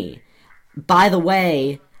funny. By the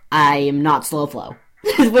way, I am not Slowflow.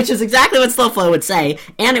 Which is exactly what Slowflow would say,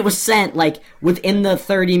 and it was sent, like, within the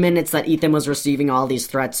 30 minutes that Ethan was receiving all these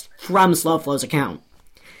threats from Slowflow's account.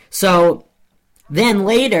 So, then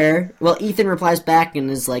later, well, Ethan replies back and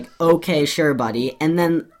is like, okay, sure, buddy, and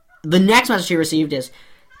then the next message he received is,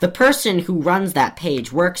 the person who runs that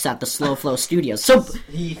page works at the Slowflow Studios. So,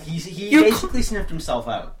 he basically sniffed himself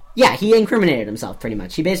out. Yeah, he incriminated himself, pretty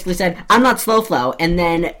much. He basically said, I'm not Slowflow, and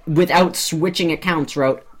then, without switching accounts,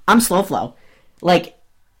 wrote, I'm Slowflow. Like,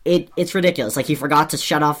 it's ridiculous. Like, he forgot to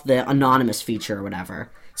shut off the anonymous feature or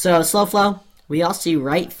whatever. So, Slowflow, we all see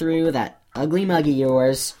right through that ugly mug of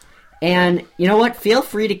yours. And, you know what? Feel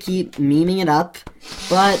free to keep memeing it up.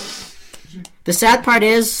 But the sad part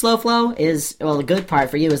is, Slowflow, the good part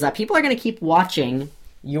for you is that people are going to keep watching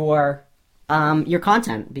your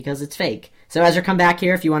content because it's fake. So, Ezra, come back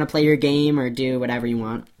here if you want to play your game or do whatever you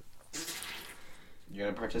want. You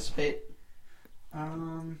going to participate?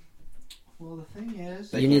 Well, the thing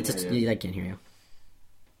is... I can't hear you.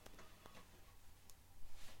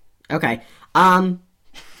 Okay.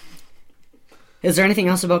 Is there anything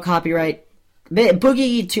else about copyright?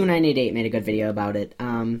 Boogie2988 made a good video about it.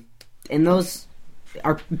 And those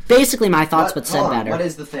are basically my thoughts, but said better. What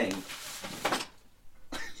is the thing?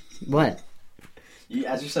 What?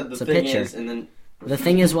 As you said, the It's a thing picture. is, and then... The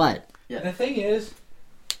thing is what? Yeah. The thing is,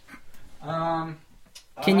 Can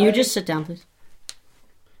you just sit down, please?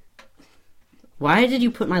 Why did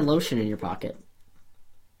you put my lotion in your pocket?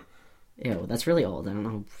 Ew, that's really old. I don't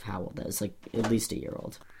know how old that is. Like, at least a year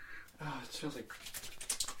old. Oh, it smells like.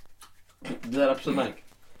 Do that up to the mic.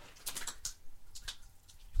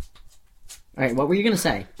 Alright, what were you gonna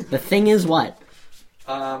say? The thing is what?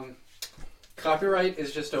 Copyright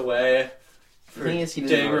is just a way for thing is, he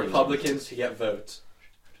doesn't dang know what he Republicans to get votes.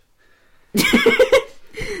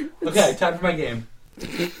 Okay, time for my game.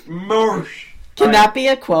 Marsh. Can that be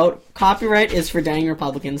a quote? Copyright is for dang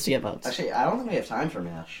Republicans to get votes. Actually, I don't think we have time for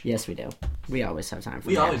MASH. Yes, we do. We always have time for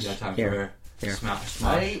We MASH. always have time Here. for Here. Smash.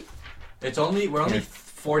 I, We're only Here.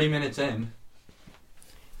 40 minutes in.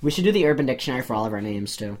 We should do the Urban Dictionary for all of our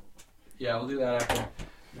names, too. Yeah, we'll do that after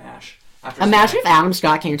MASH. After Imagine if Smash. Adam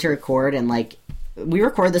Scott came to record and, like... We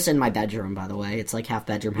record this in my bedroom, by the way. It's like half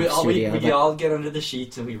bedroom, half studio. we but- all get under the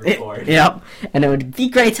sheets and we record. Yep. And it would be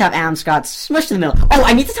great to have Adam Scott smushed in the middle. Oh,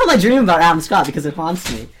 I need to tell my dream about Adam Scott because it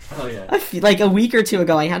haunts me. Oh yeah. I feel, like a week or two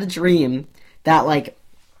ago, I had a dream that, like...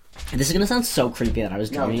 This is gonna sound so creepy that I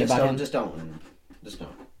was no, dreaming just about don't. him. Just don't. Just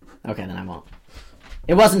don't. Okay, then I won't.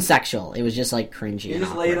 It wasn't sexual. It was just, like, cringy. He and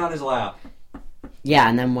just awkward. laid on his lap. Yeah,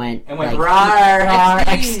 and then went... And went, like, "Rawr, "Rawr,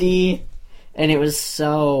 XD." XD. And it was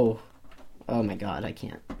so... Oh my god, I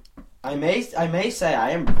can't. I may say I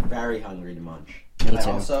am very hungry to munch. Me And I too.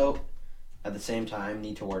 also, at the same time,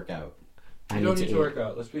 need to work out. I You don't need eat. to work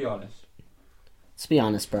out. Let's be honest. Let's be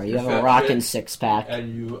honest, bro. You You're have a fat rockin' bitch. six-pack.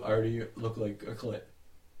 And you already look like a clit.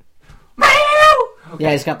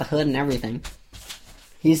 Yeah, he's got the hood and everything.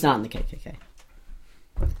 He's not in the KKK.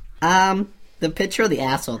 The picture of the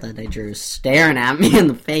asshole that I drew staring at me in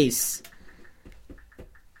the face.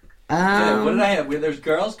 Okay, what did I have? There's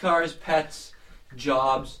girls, cars, pets,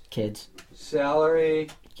 jobs, Kids. salary,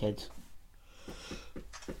 Kids.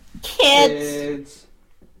 kids,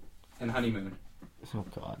 and honeymoon. Oh,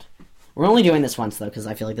 God. We're only doing this once, though, because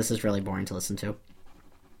I feel like this is really boring to listen to.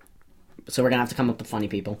 So we're gonna have to come up with funny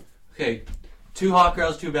people. Okay, 2 hot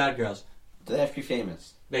girls, 2 bad girls. Do they have to be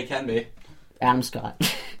famous? They can be. Adam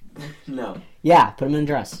Scott. No. Yeah, put him in a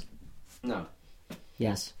dress. No.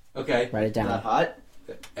 Yes. Okay, Write it Is that down. hot?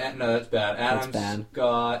 no, that's bad. That's Adam bad.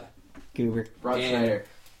 Scott, Goober. Rob And- Schneider.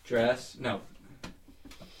 dress. No.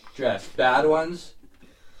 Dress. Bad ones.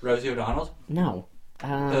 Rosie O'Donnell, No.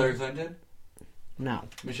 Hillary Clinton, No.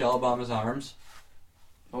 Michelle Obama's arms.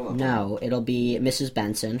 Hold on. No, it'll be Mrs.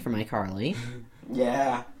 Benson from iCarly.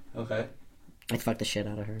 Yeah. Okay. I'd fuck the shit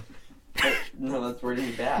out of her. No, that's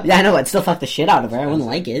really bad. Yeah, I know, I'd still fuck the shit out of her. I wouldn't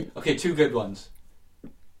like it. Okay, 2 good ones.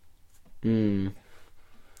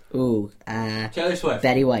 Ooh, Taylor Swift.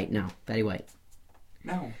 Betty White. No, Betty White.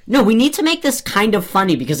 No. No, we need to make this kind of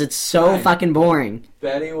funny because it's so Fine. fucking boring.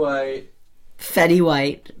 Betty White. Fetty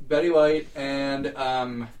White. Betty White and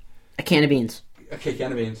A can of beans. okay,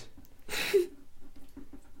 can of beans.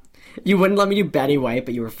 You wouldn't let me do Betty White,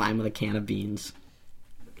 but you were fine with a can of beans.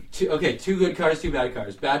 2 good cars, 2 bad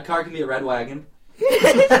cars. Bad car can be a red wagon. You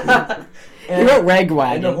wrote reg And a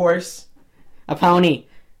wagon. horse. A pony.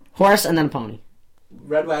 Horse and then a pony.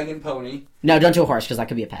 Red wagon pony. No, don't do a horse because that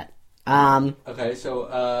could be a pet. Okay, so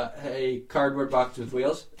a cardboard box with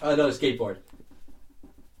wheels. Oh no, a skateboard.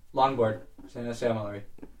 Longboard. Sam Mallory.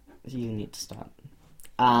 You need to stop.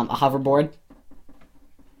 A hoverboard.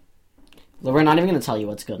 We're not even going to tell you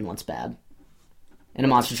what's good and what's bad. And a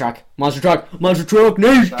monster truck. Monster truck! Monster truck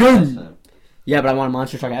nation! Yeah, but I want a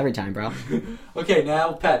monster truck every time, bro. Okay,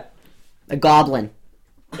 now pet. A goblin.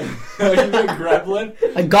 You mean gremlin?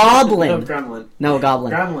 A goblin! No, Gremlin. No, a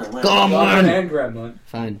goblin. Gremlin. Goblin Goblin! and gremlin.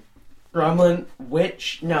 Fine. Gremlin.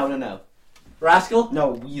 Witch. No. Rascal?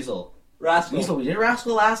 No, Weasel. Rascal. Weasel. We did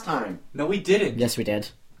Rascal last time. No, we didn't. Yes, we did.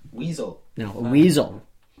 Weasel. No, a weasel.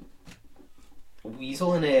 A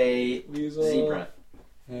weasel and a Weasel. zebra.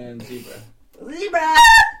 And zebra. Zebra!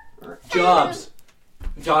 Jobs.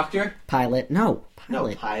 Doctor. Pilot. No, No,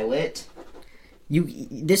 pilot. pilot.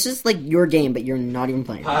 This is like your game, but you're not even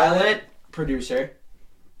playing. Pilot. Producer.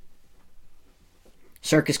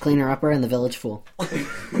 Circus cleaner upper and the village fool.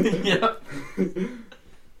 Yep.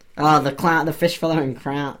 Oh, the clown, the fish filler and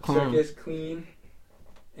clown. Circus clean.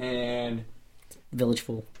 And Village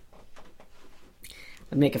fool.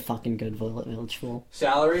 I'd make a fucking good village fool.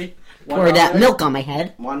 salary. Pour that $1. milk on my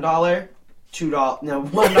head. $1. $2. No,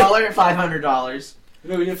 $1. $500.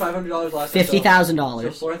 No, we did $500 last time.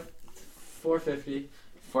 $50,000. So $450.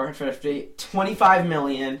 $450. $25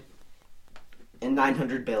 million. And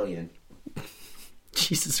 $900 billion.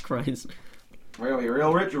 Jesus Christ. We're gonna be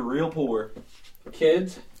real rich or real poor.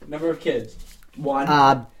 Kids. Number of kids. One.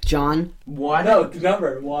 John. One. No,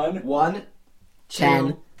 number. 1. 1.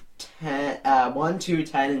 10. 1, 2,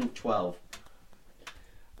 10, and 12.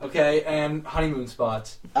 Okay, and honeymoon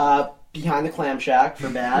spots. Behind the clam shack for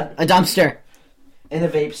bad. A dumpster. In a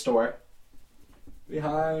vape store.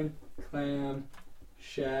 Behind clam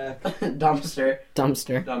shack. Dumpster.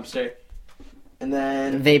 Dumpster. And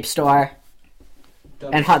then... Vape store.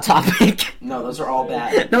 And Hot Topic. No, those are all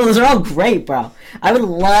bad. No, those are all great, bro. I would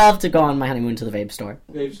love to go on my honeymoon to the vape store.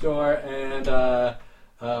 Vape store and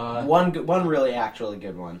One really actually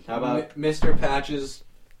good one. How about Mr. Patch's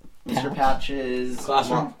Mr. Patch's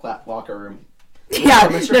classroom? locker room? Yeah,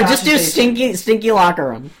 no, Mr. just do Patch's stinky locker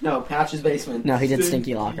room. No, Patch's basement. No, he did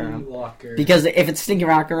stinky locker room. Locker. Because if it's stinky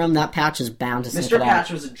locker room, that Patch is bound to sniff Mr. it out.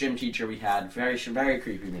 Patch was a gym teacher we had. Very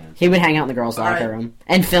creepy man. He would hang out in the girls' All locker right. room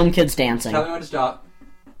and film kids dancing. Tell me when to stop.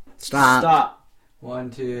 Stop.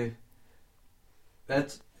 1, 2.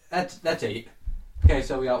 That's 8. Okay,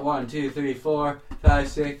 so we got 1, 2, 3, 4, 5,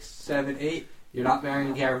 6, 7, 8. You're not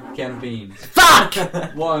marrying a can of beans. Fuck!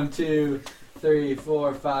 1, 2, 3,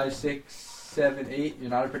 4, 5, 6, 7, 8. You're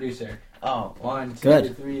not a producer. Oh. 1, 2,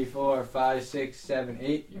 Good. 3, 4, 5, 6, 7,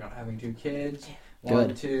 8. You're not having 2 kids. Good.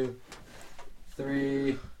 1, 2,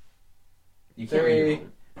 3, You can't 3, read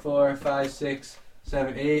 4, 5, 6,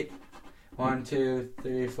 7, 8. 1, 2,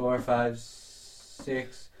 3, 4, 5,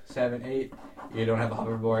 6, 7, 8. You don't have a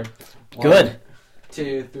hoverboard. Good. 1,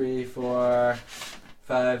 2, 3, 4,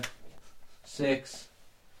 5, 6,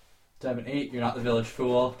 7, 8. You're not the village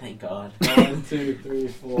fool. Thank God. 1, 2, 3,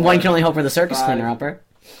 4. One can only hope for the circus 5, cleaner upper.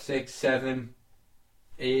 6, 7,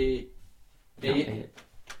 8. 8.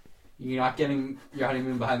 You're not getting your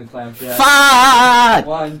honeymoon behind the clam shack. Fuck!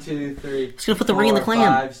 1, 2, 3. Just gonna put the ring in the 4,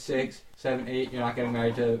 clam. 5, 6, 7, 8. You're not getting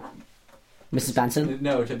married to Mrs. Benson?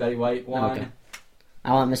 No, to Betty White. 1, okay.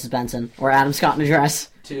 I want Mrs. Benson. Or Adam Scott in a dress.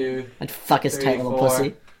 2, I'd fuck his 3, tight little 4,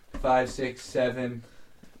 pussy. 5, 6, 7,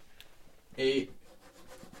 8.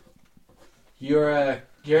 You're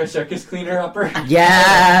a circus cleaner upper.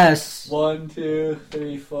 Yes! 1, 2,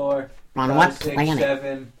 3, 4, On 5, what 6, planet?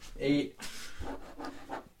 7, 8.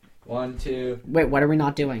 1, 2, Wait, what are we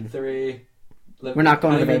not doing? 3. We're not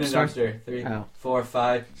going to the honeymoon vape and store? dumpster. 3, Oh. 4,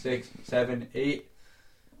 5, 6, 7, 8.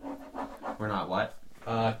 We're not what?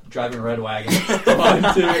 Driving a red wagon.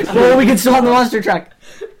 1, 2, 3, Well, we can still on the monster truck.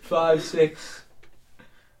 5, 6.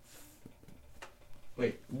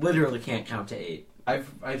 Literally can't count to 8.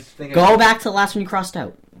 I think Go back to the last one you crossed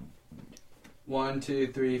out. 1, 2,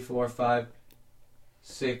 3, 4, 5,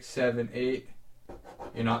 6, 7, 8.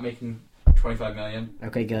 You're not making 25 million.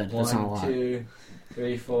 Okay, good. That's not a 1, lot. 2,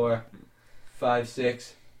 3, 4, 5,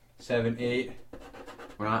 6, 7, 8.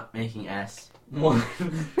 We're not making S. 1,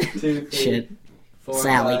 2, 3, Shit. 4,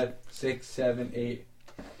 Sally. 5, 6, 7, 8.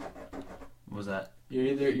 What was that?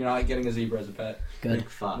 You're not getting a zebra as a pet. Good. Big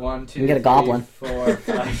fuck. 1, 2, can get a 3, goblin. 4,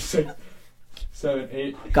 5, 6, 7,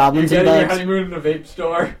 8. Goblins You're and getting your bugs. honeymoon in a vape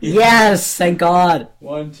store. Yes, thank God.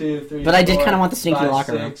 1, 2, 3. But I did 4, kinda want the stinky 5,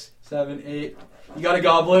 locker room. 6, 7, 8. You got a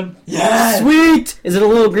goblin. Yes! Sweet! Is it a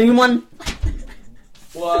little green one?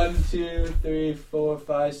 1, 2, 3, 4,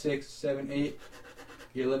 5, 6, 7, 8.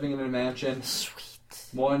 You're living in a mansion. Sweet.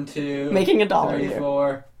 1, 2, Making $1 3, here.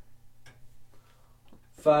 4,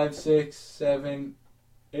 5, 6, 7,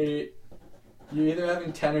 8. You're either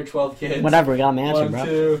having 10 or 12 kids. Whatever, we got a mansion, 1, bro.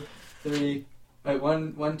 2, 3. Wait,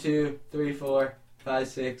 1, 2, 3, 4, 5,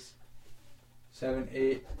 6, 7,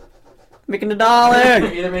 8. Making You're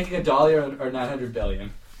 $1. either making $1 or 900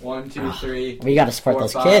 billion. 1, 2, 3, We gotta support 4,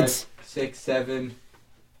 those 5, kids. 6, 7,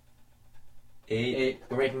 8.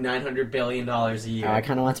 We're making $900 billion a year. Oh, I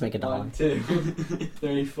kinda want to make $1. 1, 2,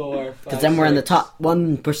 3, 4, 5, Because then we're in the 6, top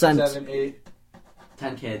 1%. 7, 8.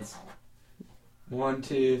 10 kids. 1,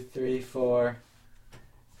 2, 3, 4,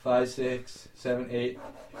 5, 6, 7, 8.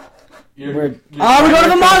 We're going to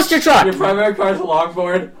the monster truck! Your primary car is a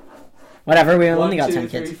longboard. Whatever, we 1, only got 2, 10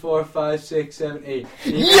 3, kids. 4, 5, 6, 7, 8.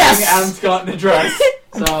 Yes! Adam Scott in a dress.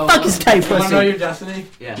 So, Fuck his tight you want to know pussy. your destiny?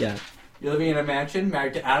 Yeah. Yeah. You're living in a mansion,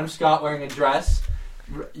 married to Adam Scott, wearing a dress.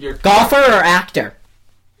 You're Golfer or actor?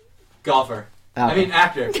 golfer. Oh, I okay. mean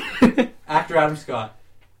actor. Actor Adam Scott.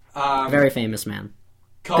 Very famous man.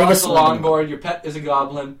 Car biggest is a celebrity. longboard. Your pet is a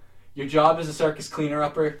goblin. Your job is a circus cleaner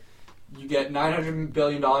upper. You get $900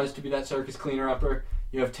 billion to be that circus cleaner upper.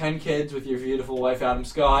 You have 10 kids with your beautiful wife Adam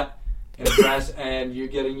Scott in a dress, and you're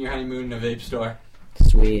getting your honeymoon in a vape store.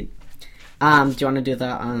 Sweet. Do you want to do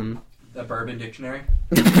the The Bourbon Dictionary.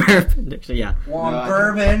 perpendicular? Yeah. One No, I-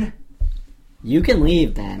 bourbon. You can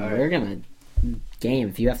leave then. All right. We're gonna game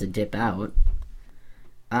if you have to dip out.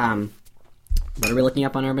 What are we looking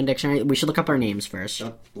up on Urban Dictionary? We should look up our names first.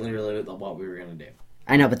 That's literally what we were gonna do.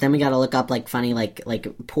 I know, but then we gotta look up like funny like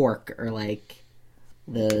pork or like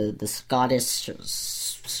The Scottish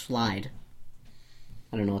slide.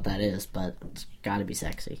 I don't know what that is, but it's gotta be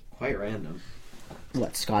sexy. Quite random.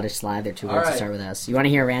 What, Scottish slide? They're two All words right. to start with S. You want to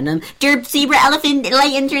hear a random? Derp, zebra, elephant,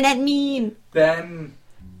 like internet meme. Ben.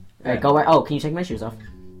 Alright, go where? Oh, can you take my shoes off?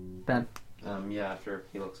 Ben. Yeah, after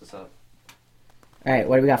he looks us up. Alright,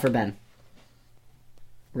 what do we got for Ben?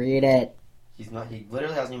 Read it. He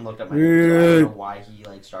literally hasn't even looked at my Read name, so I don't it. know why he,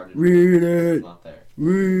 started. Read It's it. not there.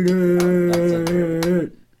 Read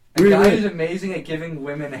it. A guy who's amazing at giving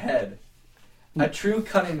women head. A true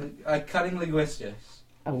cunning linguistus.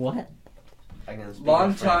 A what? I can speak Long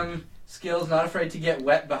in French. tongue, skills not afraid to get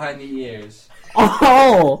wet behind the ears.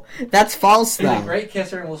 Oh! That's false, He's a though. great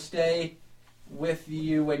kisser and will stay with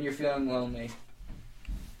you when you're feeling lonely.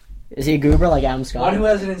 Is he a goober like Adam Scott? One who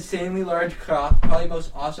has an insanely large cock, probably the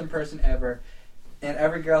most awesome person ever, and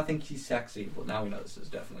every girl thinks he's sexy. Well, now we know this is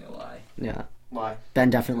definitely a lie. Yeah. Why? Ben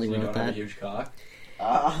definitely You wrote don't have a that. huge cock.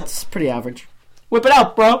 It's pretty average. Whip it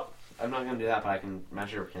out, bro! I'm not gonna do that, but I can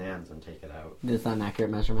measure hands and take it out. That's not an accurate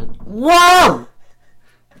measurement. Whoa!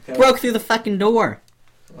 Okay. Broke through the fucking door.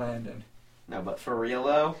 Landon. No, but for real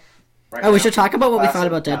though. Right Oh, we now, should talk about what we classic thought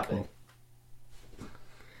about topic. Deadpool.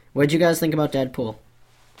 What did you guys think about Deadpool?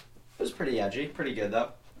 It was pretty edgy, pretty good though.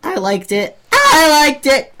 I liked it.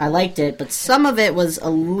 I liked it, but some of it was a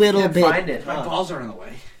little Can't bit. find it. My Huh? balls are in the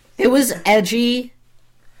way. It was edgy.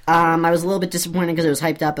 I was a little bit disappointed because it was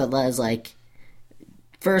hyped up as like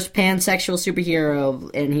first pansexual superhero,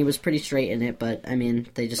 and he was pretty straight in it. But I mean,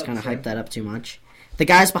 they just kind of That's hyped that up too much. The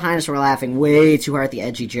guys behind us were laughing way too hard at the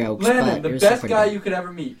edgy jokes. Landon, but it the was still best pretty guy good. you could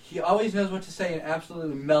ever meet. He always knows what to say and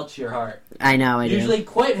absolutely melts your heart. I know. I do. Usually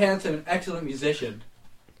quite handsome and excellent musician.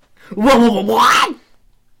 Whoa, what?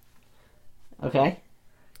 Okay.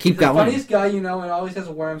 Keep He's the going. funniest guy you know and always has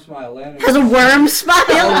a warm smile. Landon Has a worm a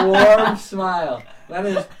smile. warm smile.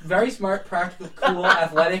 Landon is very smart, practical, cool,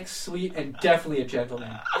 athletic, sweet, and definitely a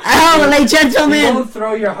gentleman. Oh, ladies, He gentlemen, won't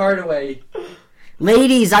throw your heart away.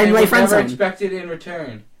 ladies, I'm and my would friend's never son. expect it in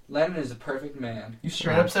return. Landon is a perfect man. You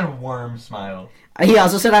straight up said worm smile. He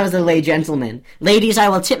also said I was a lay gentleman. Ladies, I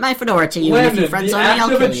will tip my fedora to you, and if Landon, you friends the on me, act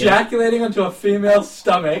I'll of kill you. ejaculating onto a female's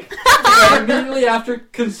stomach and immediately after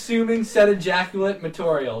consuming said ejaculate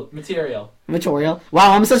material. Material.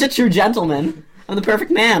 Wow, I'm such a true gentleman. I'm the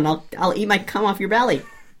perfect man. I'll eat my cum off your belly.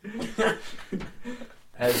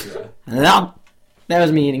 Ezra. That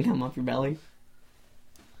was me eating cum off your belly.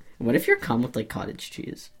 What if your cum looked like cottage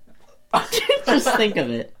cheese? Just think of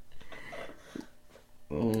it.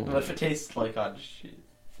 What Oh. if it tastes like cottage cheese?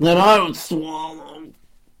 Then I would swallow.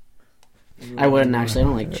 I wouldn't actually. I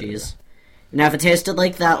don't like cheese. Now, if it tasted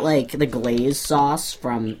like that, like the glaze sauce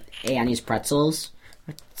from Annie's Pretzels,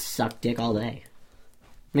 I'd suck dick all day.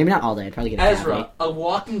 Maybe not all day. I'd probably get a Ezra, a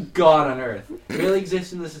walking god on Earth, really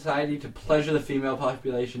exists in the society to pleasure the female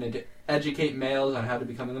population and to educate males on how to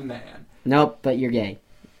become a man. Nope, but you're gay.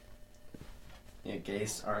 Yeah,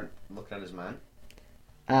 gays aren't looked at as men.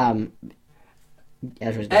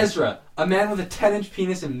 Ezra's gay. Ezra, a man with a 10-inch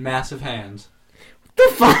penis and massive hands.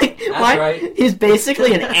 The fuck? Why? right. He's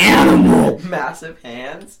basically an animal. Massive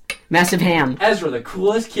hands. Massive ham. Ezra, the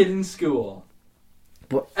coolest kid in school.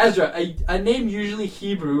 What? Ezra, a name usually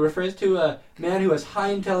Hebrew, refers to a man who has high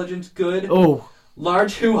intelligence, good, Oh.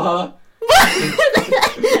 large hoo-ha,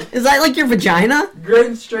 Is that like your vagina?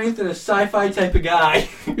 great strength, and a sci-fi type of guy.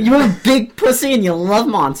 You have a big pussy and you love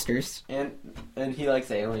monsters. And he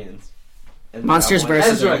likes aliens. And Monsters cowboys.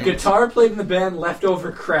 versus- Ezra, aliens. guitar played in the band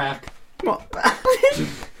Leftover Crack.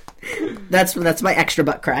 That's my extra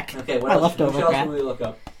butt crack. Okay, what My else? leftover What else crack. will we look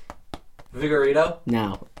up? Vigorito?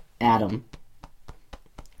 No, Adam.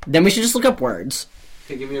 Then we should just look up words.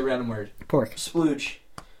 Okay, give me a random word. Pork. Splooge.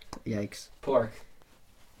 Yikes. Pork.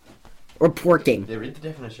 Or porking. They read the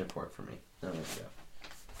definition of pork for me. Oh, there we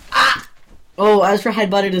go. Oh, Ezra head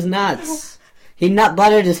butted his nuts. He nut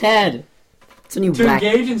butted his head. It's when you To back.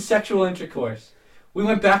 engage in sexual intercourse. We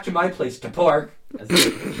went back to my place to pork.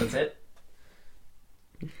 That's it.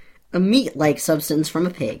 A meat-like substance from a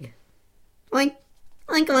pig. Oink.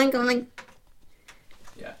 Oink, oink, oink.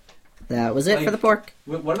 Yeah. That was it Like- for the pork.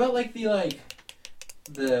 What about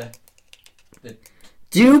the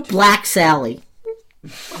Do Black Sally.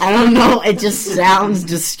 I don't know, it just sounds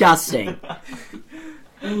disgusting.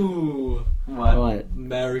 ooh What?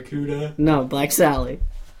 Barracuda? No, Black Sally.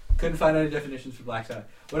 Couldn't find any definitions for black salad.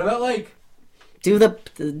 What about Do the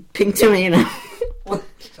pink tomato. what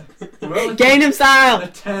about Gangnam style! the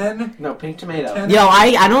 10 No, pink tomato. 10 Yo,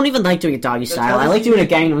 I don't even like doing it doggy the style. I like doing it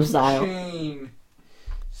Gangnam style. chain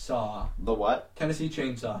saw. The what? Tennessee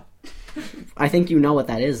chainsaw. I think you know what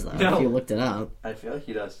that is, though, No. if you looked it up. I feel like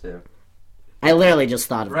he does too. I literally just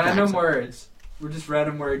thought of Random Black words. We're just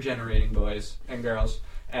random word generating boys and girls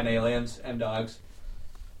and aliens and dogs.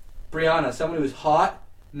 Brianna, someone who's hot,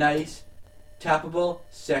 nice, tappable,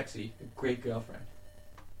 sexy. A great girlfriend.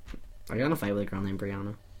 I got in a fight with a girl named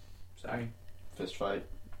Brianna. Sorry. Fist fight.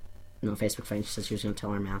 No, Facebook fight. She said she was going to tell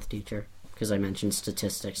our math teacher because I mentioned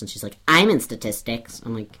statistics, and she's like, "I'm in statistics."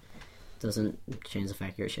 I'm like, doesn't change the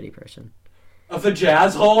fact you're a shitty person. A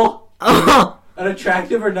vajazz hole? Oh, An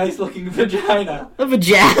attractive or nice looking vagina. a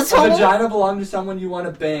vajazz A hole? vagina belongs to someone you want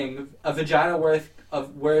to bang. A vagina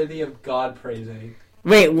worthy of God praising.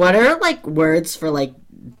 Wait, what are like words for like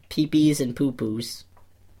peepees and poo-poos?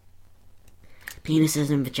 Penises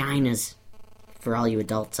and vaginas. For all you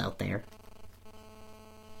adults out there.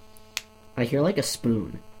 I hear like a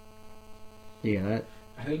spoon. You hear that?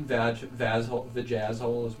 I think vajazz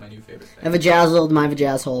hole is my new favorite thing. A vajazzled, my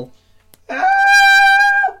vajazzhole.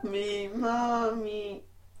 Help me, mommy.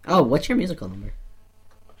 Oh, what's your musical number?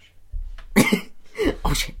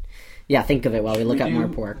 Oh shit. Yeah, think of it while we look up more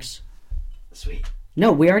porks. Sweet.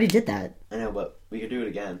 No, we already did that. I know, but we could do it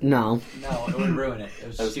again. No. No, it would ruin it. It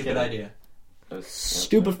was I a was stupid kidding. idea.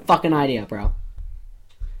 Stupid fucking idea, bro.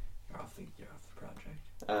 You're off the project.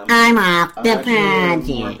 I'm off I'm the actually in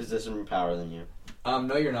more project. position and power than you.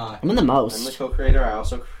 No, you're not. I'm in the I'm the most. co-creator. I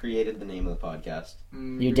also created the name of the podcast.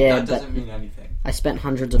 You did, That but- doesn't mean anything. I spent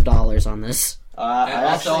hundreds of dollars on this. And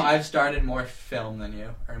I also, actually, I've started more film than you,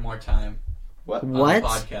 or more time what? on What? the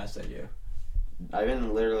podcast than you. I've been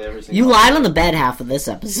in literally every single. You lied on the bed half of this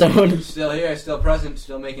episode. Still here, still present,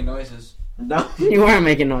 still making noises. No. You weren't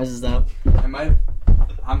making noises though.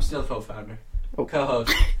 I'm still co-founder, Oh.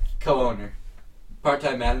 co-host, co-owner,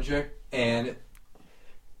 part-time manager, and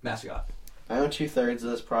mascot. I own 2/3 of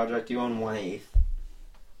this project. You own 1/8.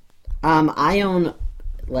 I own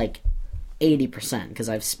like 80% because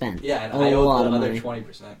I've spent Yeah, and a I owe lot the of other money.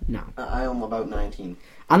 20%. No, I own about 19.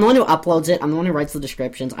 I'm the one who uploads it. I'm the one who writes the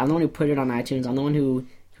descriptions. I'm the one who put it on iTunes. I'm the one who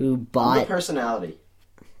The bought personality.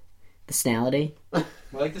 the snality. I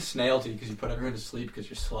like the snailty because you put everyone to sleep because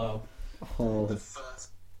you're slow. Oh,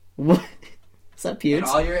 what? Is that And Pewds?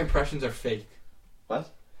 all your impressions are fake. What?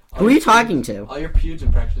 Who are you talking to? All your Pewds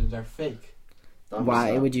impressions are fake.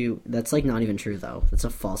 Why would you? That's like not even true though. That's a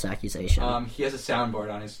false accusation. He has a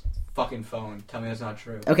soundboard on his fucking phone. Tell me that's not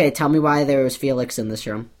true. Okay, tell me why there was Felix in this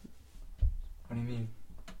room. What do you mean?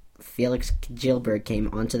 Felix Gilbert came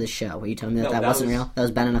onto the show. Are you telling me that No, that that wasn't was- real? That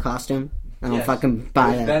was Ben in a costume? I don't Yes. fucking buy It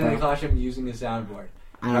was that, Ben in a bro. costume using a soundboard.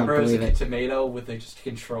 I don't Remember, it was believe like a it. tomato with just a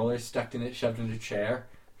controller stuck in it, shoved in a chair.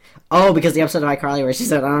 Oh, because the episode of iCarly where she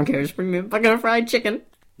said, "I don't care, just bring me a fucking fried chicken."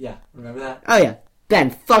 Yeah, remember that? Oh yeah, Ben,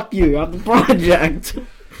 fuck you. You're off the project.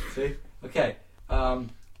 See? Okay.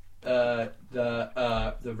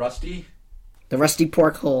 The rusty. The rusty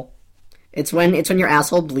pork hole. It's when your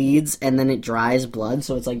asshole bleeds and then it dries blood,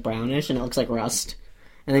 so it's like brownish and it looks like rust.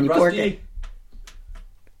 And then you pork it.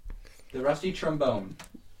 The rusty trombone.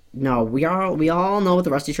 No, we all know what the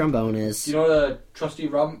rusty trombone is. Do you know the trusty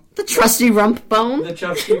rum? The trusty rump bone? The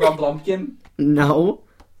trusty rumplumpkin? No.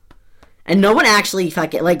 And no one actually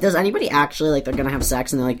fucking like. Does anybody actually like? They're gonna have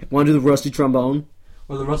sex and they're like, "Want to do the rusty trombone?"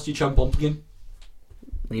 Or the rusty trumpumpkin?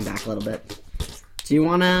 Lean back a little bit. Do you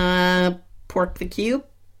wanna pork the cube?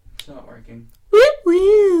 It's not working. Woo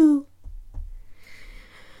woo.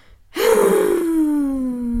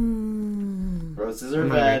 Roses are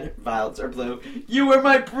red, violets are blue. You were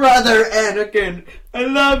my brother, Anakin. I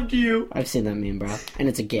loved you. I've seen that meme, bro, and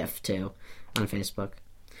it's a GIF too on Facebook.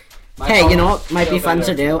 My Hey, you know poem's what might be still fun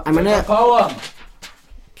better. to do? I'm It's a gonna poem.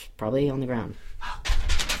 probably on the ground.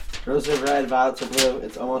 Roses are red, violets are blue.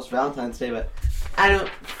 It's almost Valentine's Day, but I don't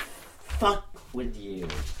fuck with you.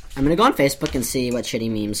 I'm gonna go on Facebook and see what shitty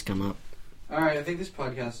memes come up. All right, I think this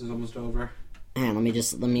podcast is almost over. And I'm on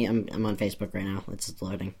Facebook right now. It's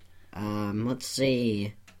loading. Let's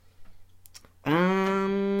see.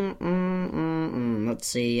 Let's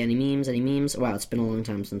see. Any memes? Wow, it's been a long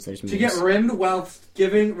time since there's memes. To get rimmed while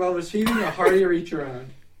receiving a hearty reach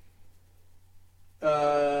around.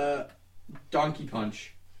 Donkey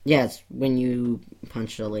punch. Yeah, it's when you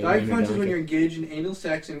punch a lady. Donkey in her punch is when donkey. you're engaged in anal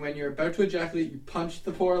sex, and when you're about to ejaculate, you punch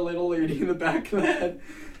the poor little lady in the back of the head,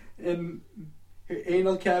 and her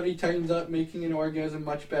anal cavity tightens up, making an orgasm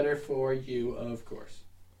much better for you, of course.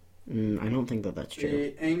 I don't think that's true.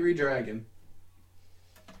 The angry dragon.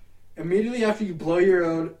 Immediately after you blow your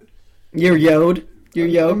load, You're yod. You're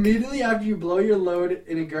yolk. immediately after you blow your load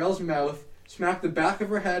in a girl's mouth, smack the back of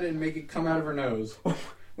her head and make it come out of her nose.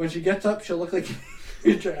 When she gets up, she'll look like an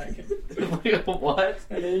angry dragon. What?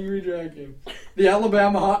 An angry dragon. The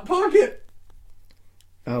Alabama Hot Pocket.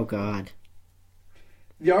 Oh God.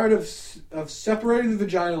 The art of separating the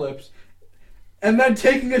vagina lips. and then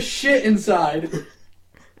taking a shit inside.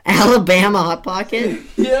 Alabama Hot Pocket?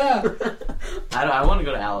 Yeah. I want to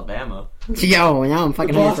go to Alabama. Yo, now I'm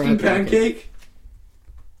fucking The hungry for Boston Hot Pocket. pancake.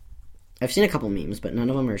 I've seen a couple memes, but none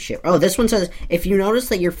of them are shit. Oh, this one says, if you notice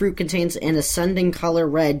that your fruit contains an ascending color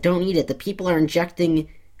red, don't eat it. The people are injecting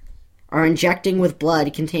with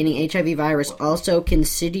blood containing HIV virus, also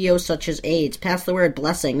contagious such as AIDS. Pass the word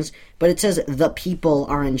blessings, but it says the people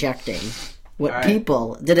are injecting. What Alright.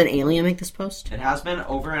 people? Did an alien make this post? It has been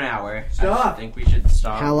over an hour. Stop. I think we should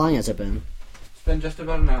stop. How long has it been? It's been just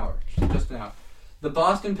about an hour. Just an hour. The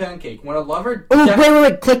Boston pancake. When a lover... Oh,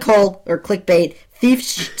 wait. Click hole, or clickbait.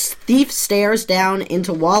 Thief stares down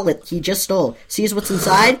into wallet he just stole. Sees what's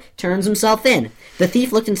inside, turns himself in. The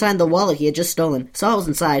thief looked inside the wallet he had just stolen, saw what was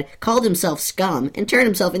inside, called himself scum, and turned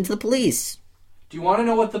himself into the police. Do you want to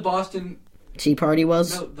know what the Boston... Tea Party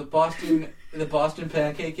was? No, the Boston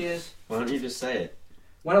pancake is? Why don't you just say it?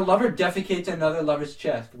 When a lover defecates another lover's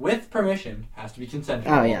chest, with permission, has to be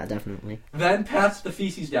consensual. Oh, yeah, definitely. Then pats the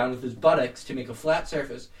feces down with his buttocks to make a flat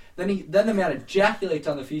surface. Then the man ejaculates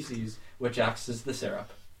on the feces, which acts as the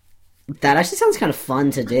syrup. That actually sounds kind of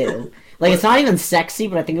fun to do. Like, it's not even sexy,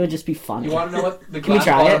 but I think it would just be fun. You want to know what the Can we glass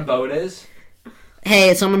try bottom it? boat is?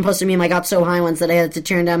 Hey, someone posted me, I got so high once that I had to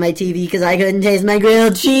turn down my TV because I couldn't taste my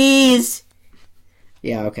grilled cheese.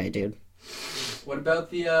 Yeah, okay, dude. What about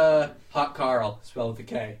the hot Carl, spelled with a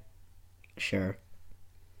K? Sure.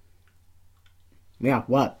 Yeah,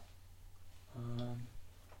 what?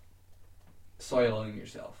 Soiling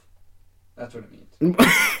yourself. That's what it means.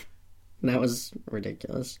 That was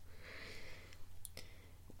ridiculous.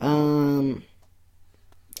 Oh,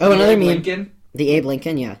 another Abe meme. Lincoln. The Abe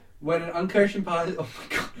Lincoln, yeah. When an unconscious oh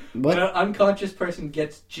my god. What? When an unconscious person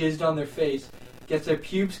gets jizzed on their face, gets their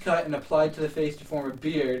pubes cut and applied to the face to form a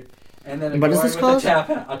beard, and then What is adorned this with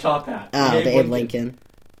called? a top hat. Oh, the Abe Lincoln.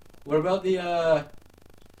 What about the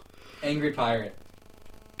angry pirate?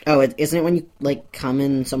 Oh, isn't it when you, like, come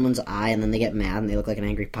in someone's eye and then they get mad and they look like an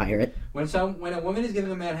angry pirate? When a woman is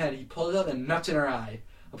giving a man head, he pulls out the nuts in her eye.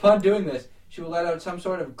 Upon doing this, she will let out some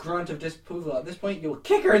sort of grunt of disapproval. At this point, you will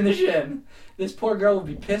kick her in the shin. This poor girl will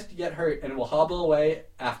be pissed yet hurt and will hobble away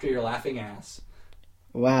after your laughing ass.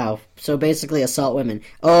 Wow. So basically assault women.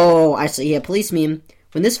 Oh, I see. Yeah, police meme.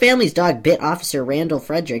 When this family's dog bit Officer Randall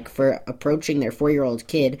Frederick for approaching their 4-year-old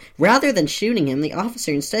kid, rather than shooting him, the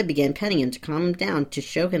officer instead began petting him to calm him down to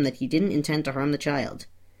show him that he didn't intend to harm the child.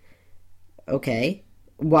 Okay.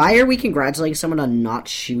 Why are we congratulating someone on not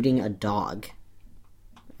shooting a dog?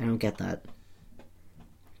 I don't get that.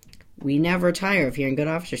 We never tire of hearing good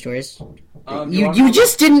officer stories. Do wanna You know-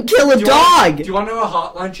 just didn't kill a do you dog! Do you want to know what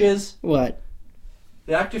hot lunch is? What?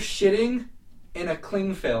 The act of shitting in a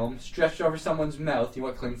cling film stretched over someone's mouth. You know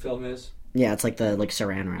what cling film is? Yeah, it's like the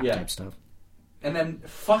saran wrap Yeah. type stuff. And then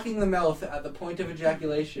fucking the mouth at the point of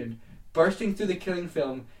ejaculation, bursting through the cling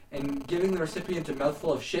film, and giving the recipient a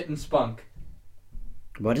mouthful of shit and spunk.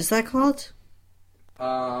 What is that called?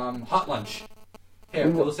 Hot lunch. Here,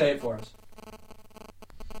 we'll say it for us.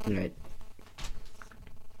 Right.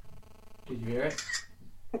 Did you hear it?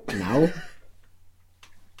 No?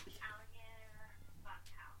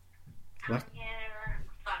 What?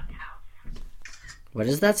 What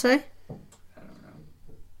does that say? I don't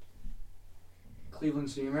know. Cleveland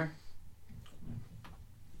Steamer.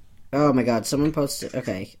 Oh my god, someone posted...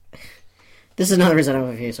 Okay. This is another reason I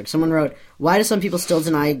don't have Facebook. Someone wrote, why do some people still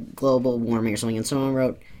deny global warming or something? And someone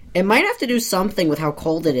wrote, it might have to do something with how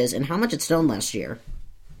cold it is and how much it snowed last year.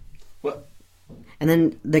 What? And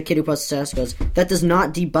then the kid who posted us goes, that does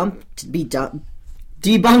not debunk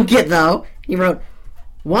it, though. He wrote,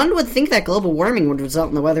 one would think that global warming would result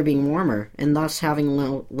in the weather being warmer, and thus having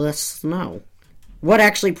less snow. What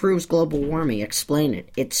actually proves global warming? Explain it.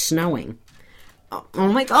 It's snowing.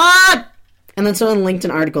 Oh my god! And then someone linked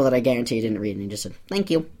an article that I guarantee you didn't read, and he just said,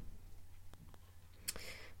 thank you.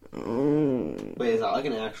 Wait, is that like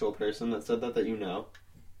an actual person that said that you know?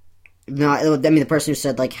 No, I mean, the person who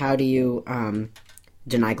said, like, how do you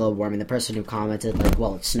deny global warming? The person who commented, like,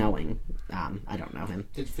 well, it's snowing. I don't know him.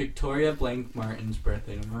 It's Victoria Blank Martin's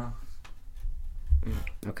birthday tomorrow.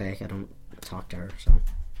 Okay, I don't talk to her, so...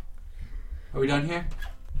 Are we done here?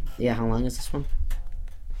 Yeah, how long is this one?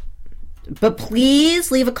 But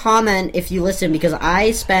please leave a comment if you listen, because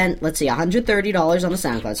I spent, let's see, $130 on the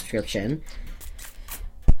SoundCloud subscription.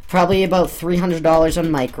 Probably about $300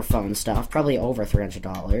 on microphone stuff. Probably over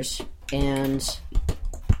 $300. And,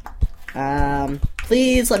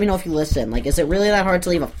 please let me know if you listen. Like, is it really that hard to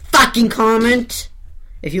leave a fucking comment?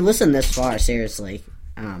 If you listen this far, seriously,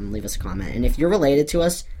 leave us a comment. And if you're related to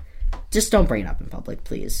us, just don't bring it up in public,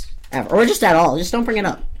 please. Ever. Or just at all. Just don't bring it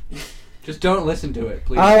up. Just don't listen to it,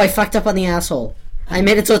 please. Oh, I fucked up on the asshole. I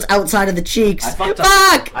made it so it's outside of the cheeks. I fucked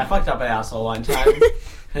up an asshole one time.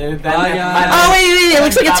 And then Oh, wait, it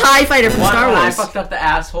looks like a TIE fighter from Star When I Wars. fucked up the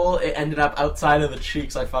asshole, it ended up outside of the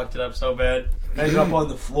cheeks. I fucked it up so bad. It ended up on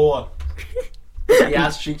the floor. The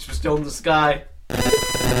ass cheeks were still in the sky.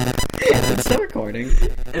 It's still recording.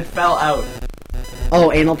 It fell out.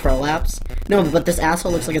 Oh, anal prolapse? No, but this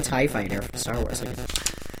asshole looks like a TIE fighter from Star Wars.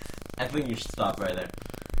 I think you should stop right there.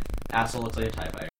 Asshole looks like a TIE fighter.